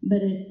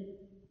 But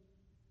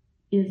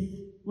if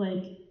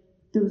like,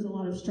 there was a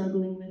lot of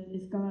struggling with,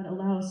 if God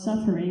allows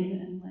suffering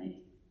and like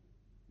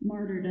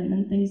martyrdom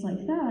and things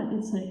like that,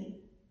 it's like,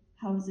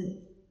 how is it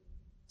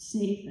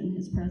safe in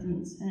his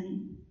presence?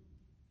 And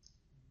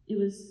it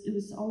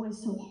was always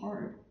so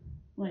hard.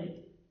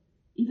 Like,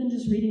 even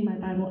just reading my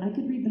Bible, I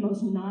could read the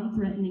most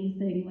non-threatening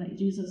thing, like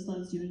Jesus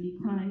loves you, and be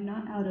crying,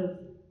 not out of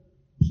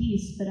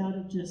peace, but out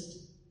of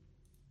just,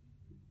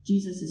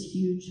 Jesus is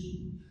huge.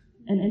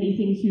 And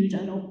anything huge,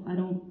 I don't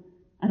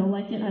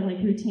like it. I like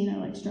routine, I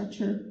like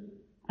structure,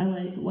 I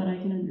like what I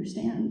can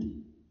understand.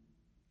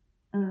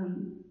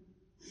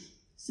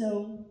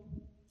 So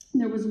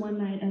there was one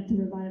night at the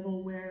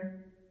revival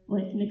where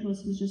like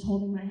Nicholas was just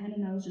holding my hand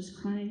and I was just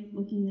crying,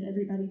 looking at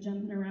everybody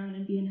jumping around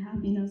and being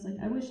happy, and I was like,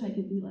 I wish I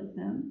could be like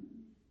them.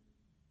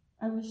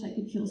 I wish I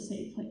could feel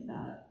safe like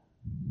that.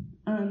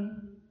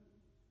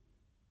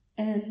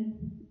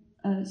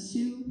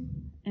 Sue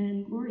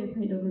and Gloria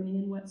prayed over me,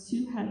 and what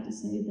Sue had to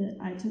say that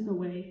I took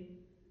away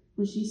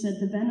was, she said,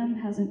 the venom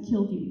hasn't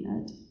killed you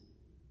yet.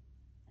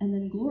 And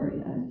then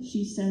Gloria,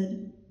 she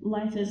said,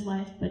 life is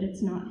life, but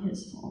it's not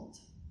his fault.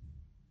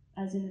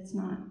 As in, it's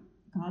not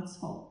God's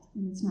fault,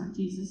 and it's not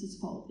Jesus'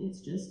 fault.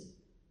 It's just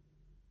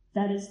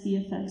that is the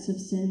effects of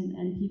sin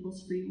and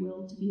people's free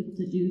will to be able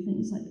to do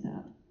things like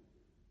that.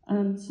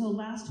 So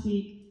last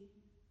week,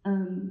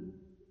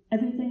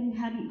 everything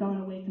hadn't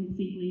gone away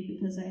completely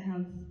because I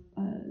have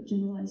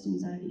generalized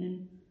anxiety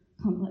and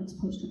complex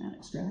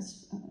post-traumatic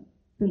stress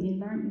from the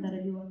environment that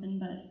I grew up in,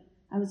 but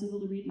I was able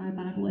to read my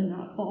Bible and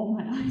not bawl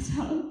my eyes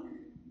out.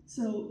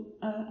 So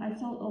I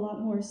felt a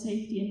lot more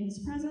safety in his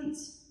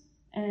presence,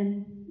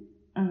 and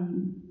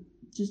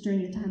just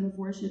during the time of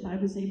worship, I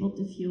was able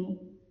to feel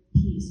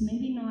peace.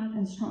 Maybe not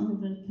as strong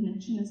of a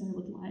connection as I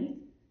would like,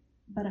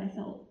 but I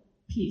felt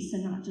peace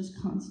and not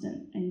just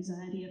constant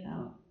anxiety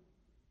about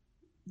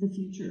the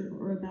future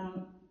or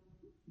about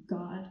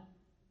God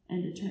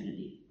and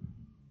eternity.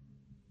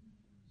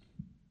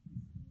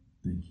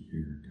 Thank you,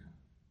 Erica.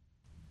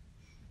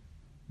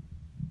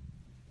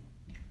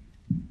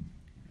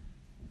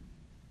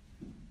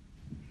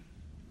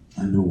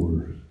 I know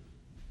we're a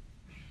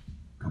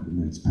couple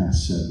minutes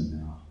past 7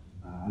 now.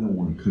 I don't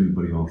want to cut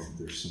anybody off if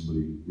there's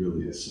somebody who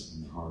really has something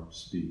in their heart to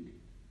speak.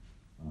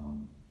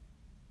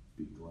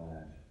 Be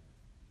glad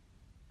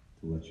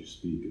to let you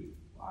speak.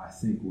 I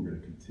think we're going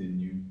to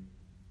continue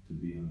to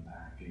be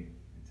unpacking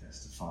and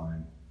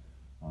testifying.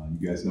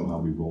 You guys know how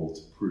we roll.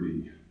 It's a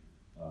pretty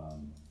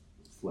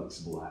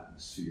flexible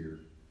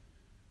atmosphere.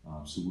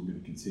 So we're going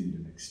to continue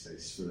to make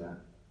space for that.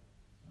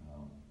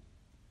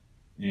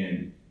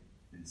 And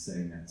in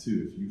saying that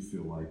too, if you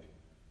feel like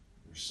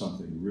there's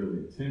something really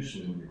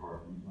intentionally on your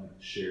heart you'd like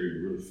to share,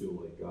 you really feel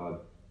like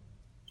God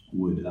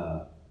would,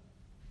 that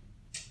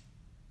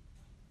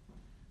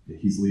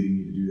He's leading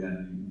you to do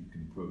that, you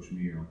can approach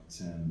me or Uncle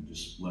Tim and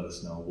just let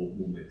us know.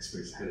 We'll make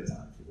space ahead of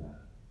time for that.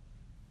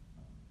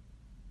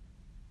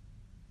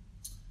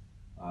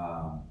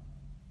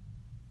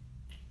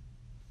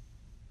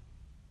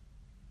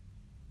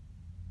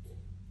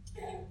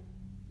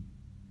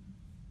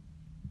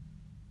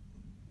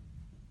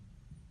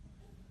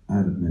 I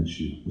haven't met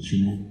you. What's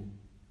your name?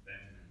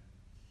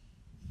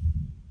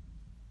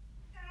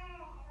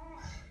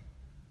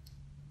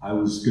 I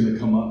was going to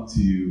come up to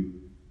you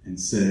and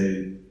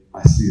say,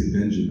 I see a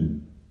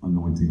Benjamin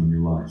anointing on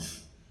your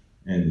life,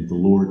 and that the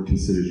Lord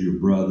considers you a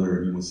brother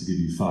and He wants to give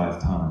you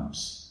 5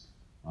 times.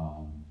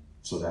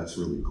 So that's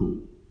really cool.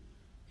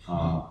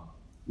 Well,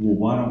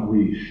 why don't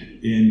we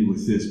end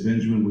with this?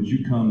 Benjamin, would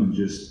you come and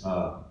just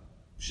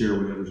share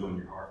whatever's on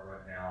your heart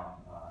right now,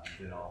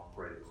 and then I'll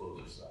pray to close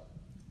us up.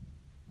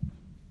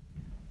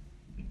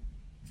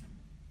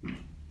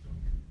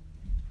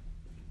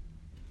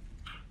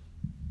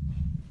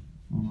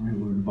 All right,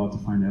 we're about to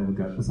find out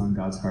what's on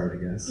God's heart,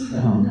 I guess.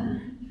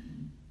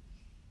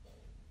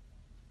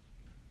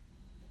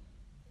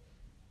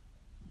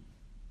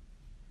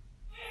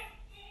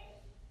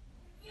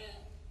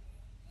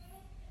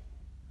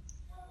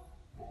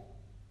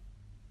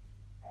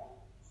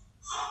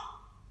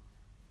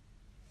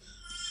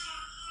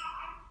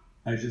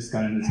 I just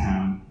got into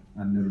town.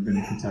 I've never been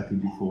to Kentucky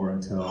before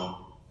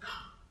until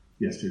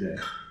yesterday.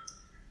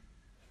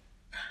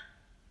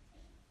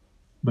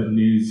 But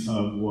news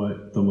of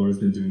what the Lord's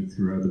been doing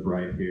throughout the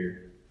bride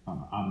here,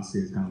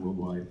 obviously it's gone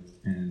worldwide,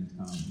 and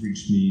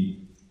reached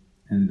me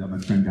and my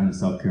friend down in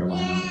South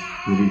Carolina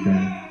the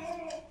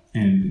weekend,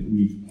 and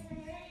we've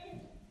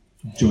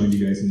joined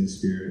you guys in the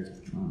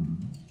Spirit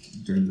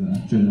during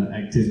the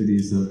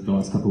activities of the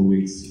last couple of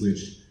weeks,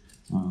 which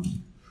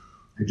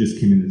I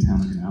just came into town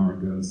like an hour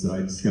ago, so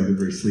I discovered a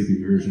very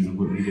sleepy version of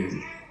what you guys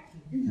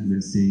have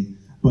been seeing.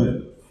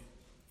 But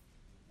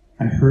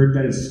I heard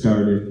that it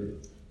started.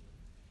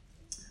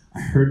 I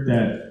heard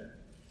that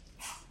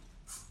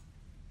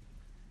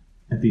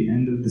at the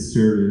end of the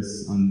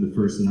service on the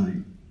first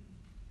night,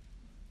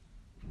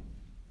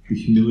 the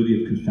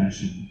humility of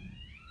confession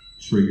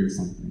triggered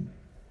something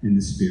in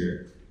the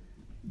Spirit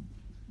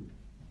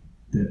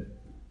that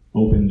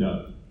opened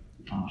up.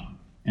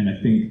 And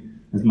I think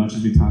as much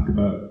as we talk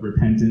about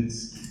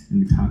repentance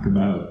and we talk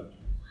about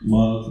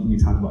love and we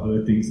talk about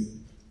other things,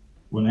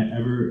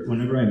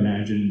 whenever I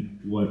imagine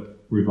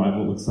what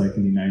revival looks like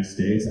in the United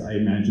States, I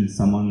imagine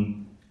someone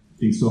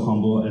being so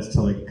humble as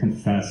to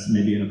confess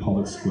maybe in a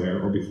public square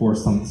or before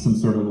some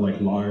sort of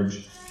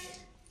large,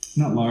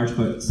 not large,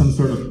 but some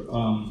sort of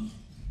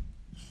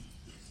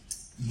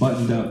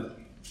buttoned up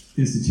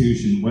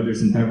institution, whether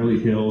it's in Beverly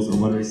Hills or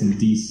whether it's in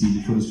DC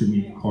before the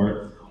Supreme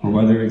Court, or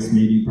whether it's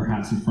maybe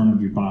perhaps in front of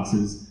your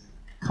boss's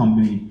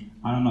company.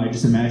 I don't know, I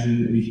just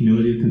imagine the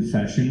humility of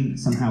confession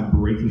somehow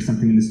breaking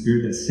something in the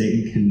Spirit that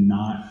Satan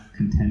cannot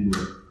contend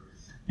with.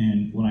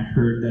 And when I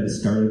heard that it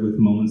started with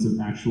moments of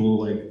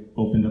actual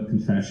opened up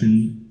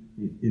confession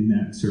in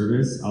that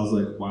service, I was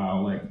like,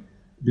 wow, I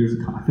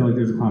feel like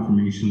there's a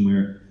confirmation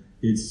where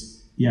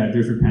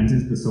there's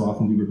repentance, but so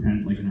often we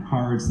repent in our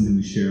hearts, and then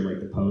we share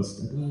the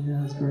post, oh yeah,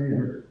 that's great,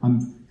 or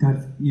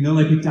God,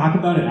 we talk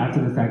about it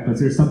after the fact, but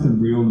there's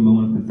something real in the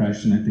moment of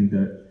confession, I think,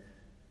 that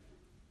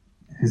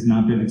has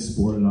not been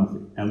explored enough,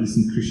 at least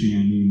in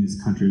Christianity in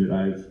this country that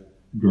I've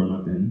grown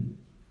up in.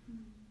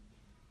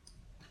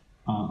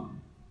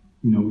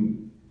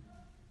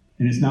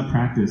 And it's not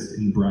practiced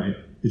in the bride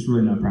it's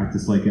really not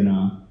practiced like in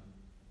a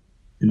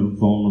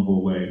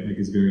vulnerable way. Like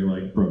it's very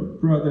like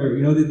brother,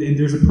 you know, and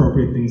there's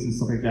appropriate things and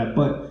stuff like that.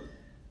 But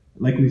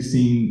like we've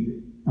seen,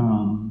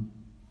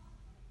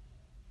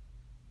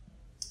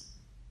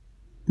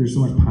 there's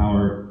so much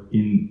power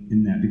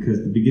in that,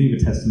 because the beginning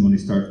of a testimony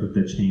starts with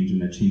that change,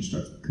 and that change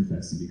starts with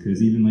confessing.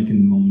 Because even like in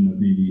the moment of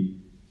maybe,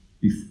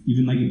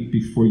 even like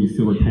before you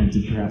feel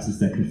repentant, perhaps it's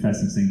that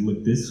confessing, saying,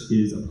 look, this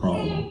is a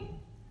problem.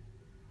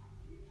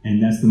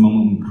 And that's the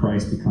moment when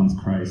Christ becomes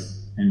Christ,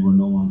 and we're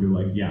no longer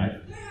like, yeah,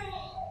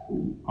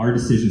 our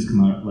decisions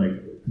come out, like,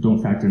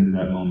 don't factor into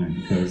that moment,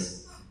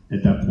 because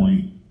at that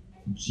point,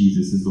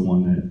 Jesus is the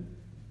one that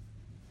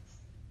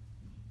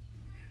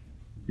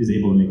is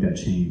able to make that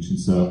change. And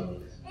so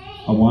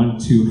I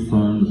want to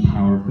affirm the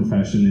power of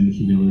confession and the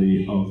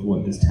humility of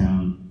what this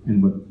town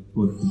and what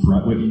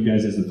you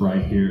guys as a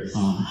bride here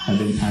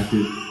have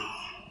impacted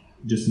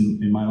just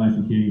in my life,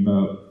 and hearing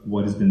about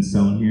what has been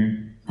sown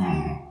here.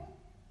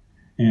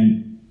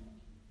 And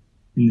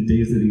in the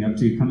days leading up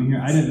to coming here,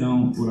 I didn't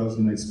know what I was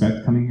going to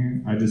expect coming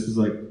here. I just was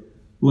like,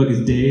 look,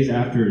 it's days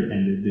after it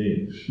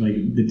ended.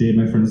 Like the day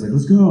my friend was like,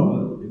 let's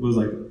go. It was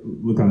like,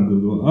 look on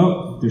Google.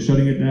 Oh, they're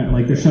shutting it down.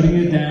 Like they're shutting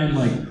it down.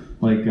 Like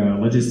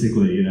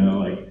logistically, you know.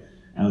 Like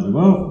I was like,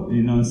 well,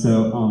 you know.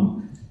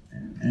 So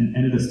and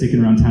ended up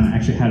sticking around town. I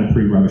actually had a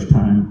pretty rubbish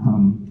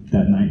time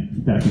that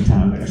night back in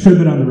town. Like I should have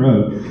been on the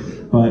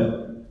road,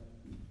 but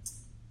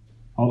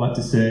all that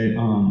to say.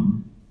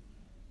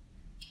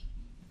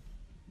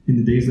 In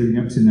the days leading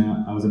up to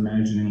now, I was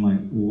imagining like,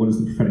 well, what is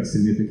the prophetic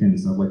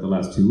significance of like the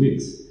last 2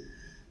 weeks?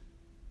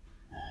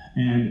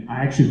 And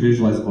I actually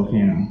visualized a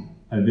volcano.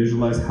 I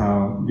visualized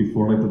how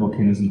before like the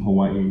volcanoes in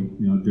Hawaii, you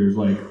know, there's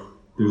like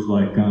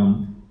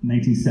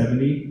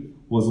 1970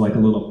 was like a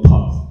little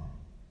puff.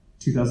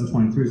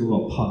 2023 is a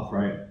little puff,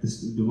 right?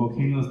 The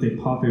volcanoes, they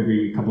pop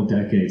every couple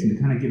decades, and they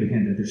kind of give a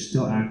hint that they're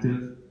still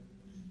active.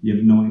 You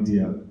have no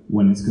idea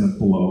when it's going to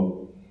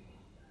blow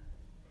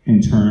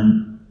and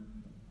turn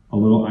a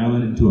little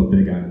island into a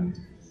big island.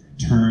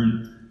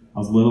 Turn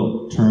a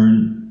little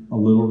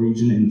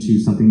region into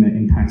something that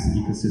impacts the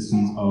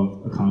ecosystems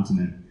of a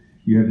continent.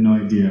 You have no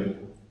idea.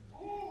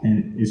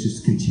 And it's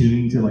just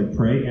continuing to like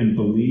pray and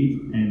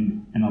believe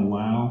and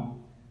allow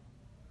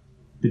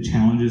the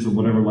challenges of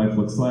whatever life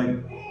looks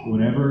like,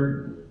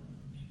 whatever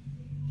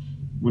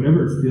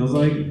it feels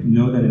like,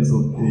 know that it's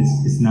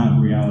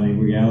not reality.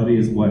 Reality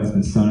is what has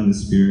been sown in the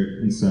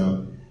Spirit. And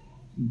so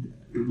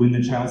when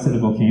the child said a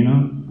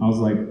volcano, I was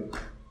like,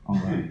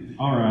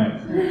 all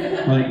right.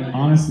 Like,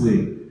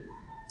 honestly,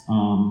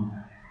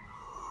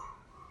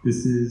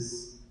 this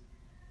is,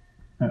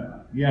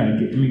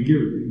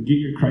 get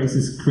your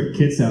crisis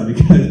kits out,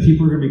 because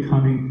people are going to be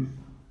coming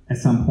at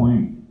some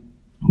point,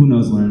 who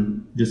knows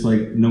when, just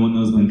like no one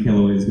knows when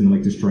Kilauea is going to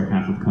like destroy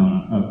half of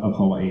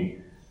Hawaii.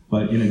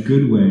 But in a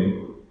good way,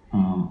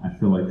 I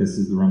feel like this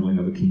is the rumbling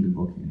of a kingdom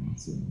volcano.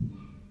 So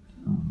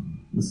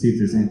let's see if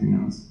there's anything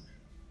else.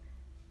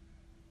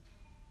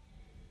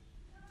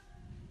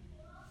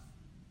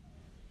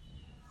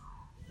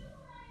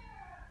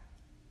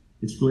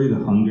 It's really the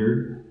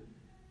hunger.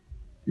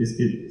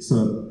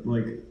 So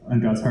like on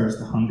God's heart is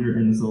the hunger,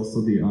 and there's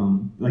also the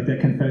like that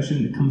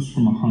confession. It comes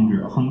from a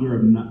hunger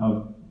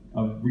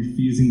of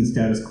refusing the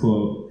status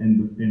quo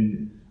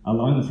and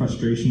allowing the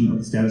frustration of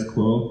the status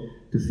quo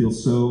to feel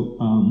so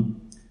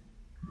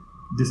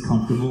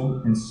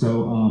discomfortable and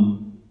so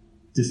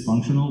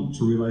dysfunctional,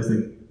 to realize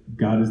that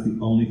God is the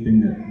only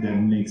thing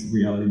that makes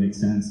reality make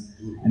sense.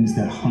 And it's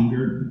that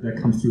hunger that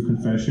comes through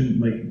confession.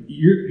 Like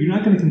you're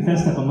not going to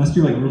confess stuff unless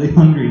you're like really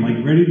hungry and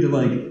like ready to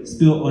like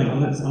spill, like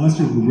unless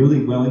you're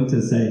really willing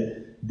to say,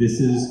 this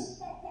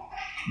is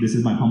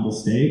my humble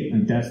state.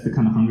 Like that's the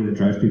kind of hunger that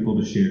drives people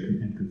to share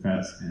and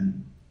confess.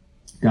 And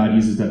God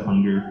uses that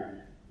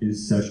hunger in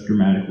such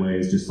dramatic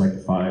ways, just like the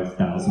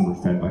 5,000 were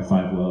fed by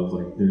 5 loaves.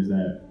 Like there's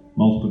that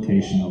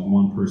multiplication of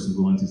one person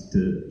willing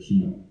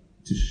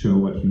to show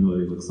what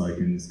humility looks like,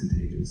 and it's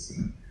contagious.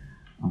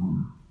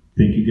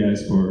 Thank you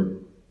guys for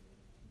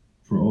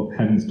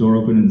having this door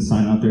open and the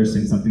sign out there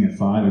saying something at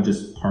 5. I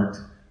just parked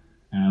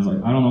and I was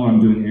like, I don't know what I'm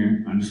doing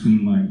here. I'm just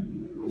gonna like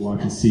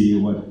walk and see,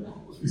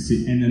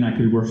 and then I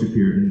could worship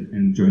here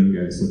and join you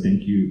guys. So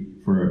thank you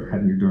for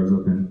having your doors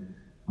open.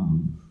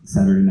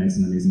 Saturday night's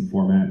an amazing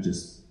format,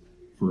 just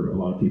for a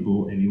lot of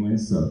people anyway.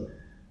 So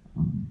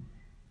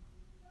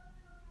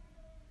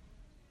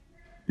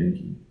thank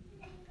you.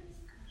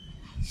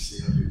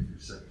 Stay up here for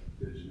a second.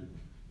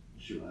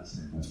 What's your last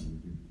name?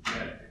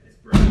 Brad. It's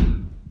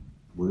Brad.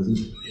 What is it?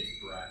 It's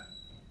Brad.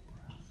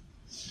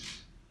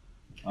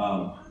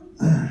 I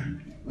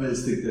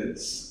just think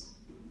that's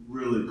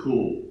really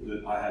cool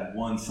that I had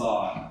one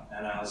thought,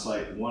 and I was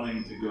like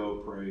wanting to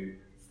go pray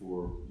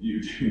for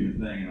you during the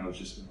thing, and I was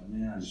just going,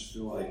 man, I just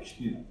feel like,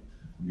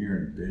 I'm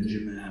hearing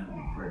Benjamin. I'm going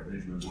to pray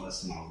Benjamin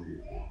blessing over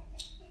you.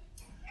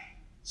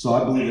 So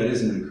I believe that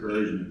is an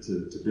encouragement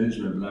to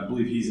Benjamin, but I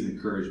believe he's an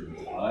encouragement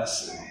to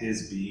us, and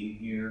his being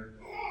here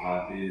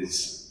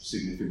is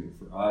significant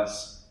for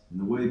us. And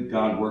the way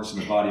God works in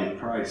the body of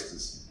Christ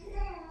is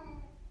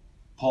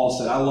Paul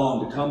said, I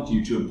long to come to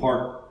you to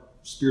impart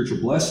spiritual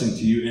blessing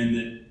to you, and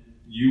that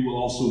you will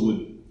also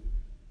would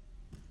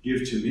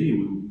give to me,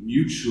 would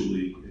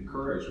mutually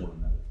encourage one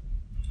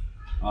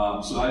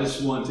another. So I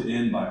just want to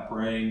end by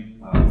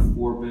praying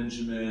for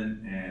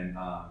Benjamin and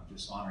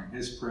just honoring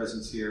his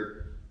presence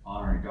here,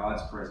 honoring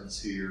God's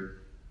presence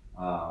here.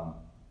 And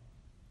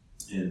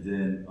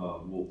then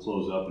we'll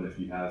close up, and if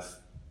you have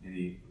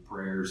any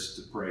prayers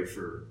to pray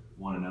for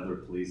one another,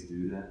 please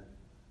do that.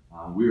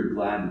 We're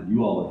glad that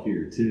you all are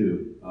here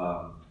too.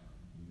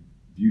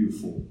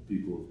 Beautiful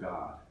people of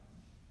God.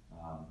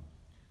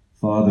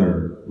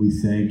 Father, we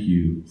thank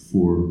you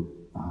for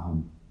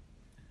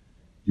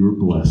your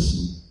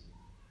blessing.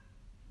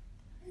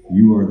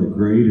 You are the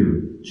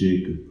greater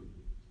Jacob,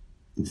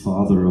 the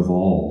father of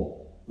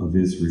all of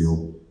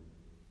Israel.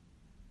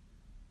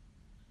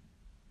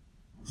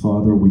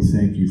 Father, we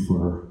thank you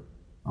for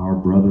our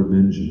brother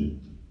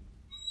Benjamin.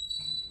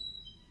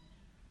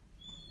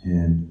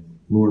 And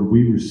Lord,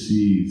 we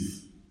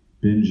receive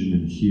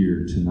Benjamin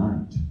here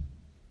tonight.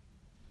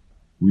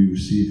 We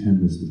receive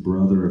him as the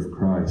brother of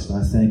Christ.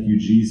 I thank you,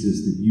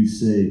 Jesus, that you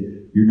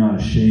say you're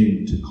not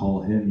ashamed to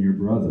call him your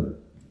brother.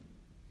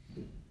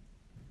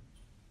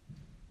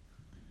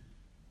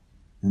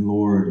 And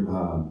Lord,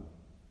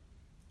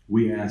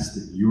 we ask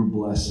that your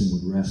blessing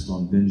would rest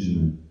on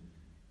Benjamin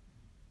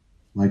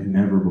like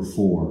never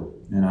before.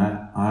 And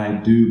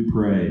I do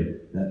pray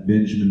that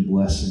Benjamin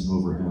blessing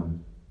over him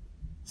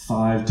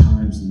 5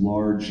 times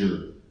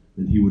larger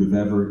than he would have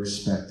ever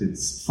expected,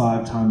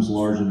 5 times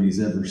larger than he's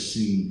ever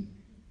seen.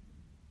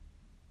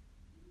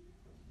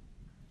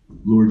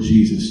 Lord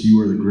Jesus, you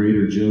are the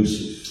greater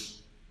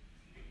Joseph.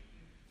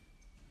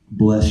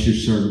 Bless your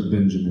servant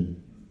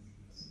Benjamin.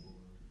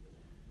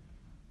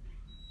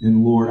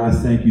 And Lord, I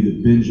thank you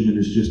that Benjamin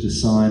is just a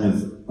sign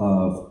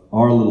of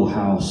our little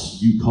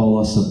house. You call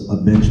us a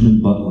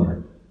Benjamin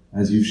butler,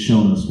 as you've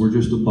shown us. We're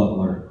just a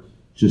butler,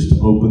 just to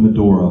open the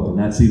door up. And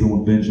that's even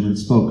what Benjamin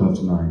spoke of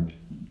tonight,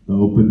 the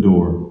open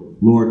door.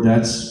 Lord,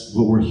 that's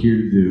what we're here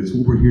to do. It's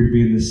what we're here to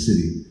be in this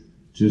city.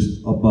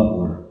 Just a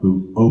butler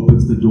who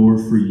opens the door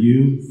for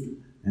you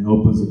and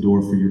opens the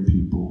door for your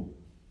people.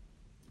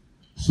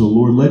 So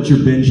Lord, let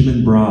your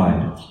Benjamin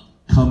bride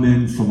come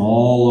in from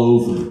all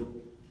over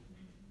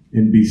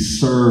and be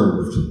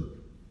served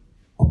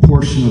a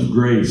portion of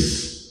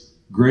grace,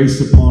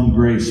 grace upon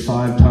grace,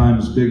 5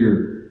 times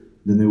bigger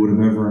than they would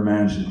have ever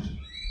imagined.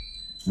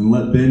 And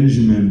let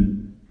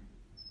Benjamin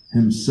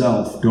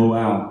himself go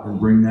out and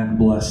bring that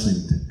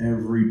blessing to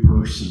every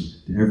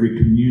person, to every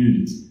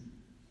community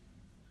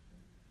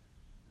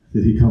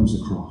that he comes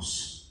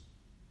across.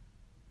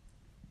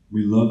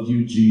 We love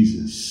you,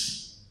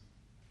 Jesus,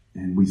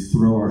 and we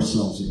throw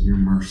ourselves at your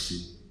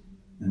mercy.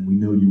 And we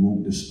know you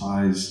won't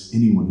despise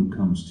anyone who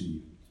comes to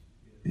you.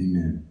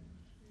 Amen.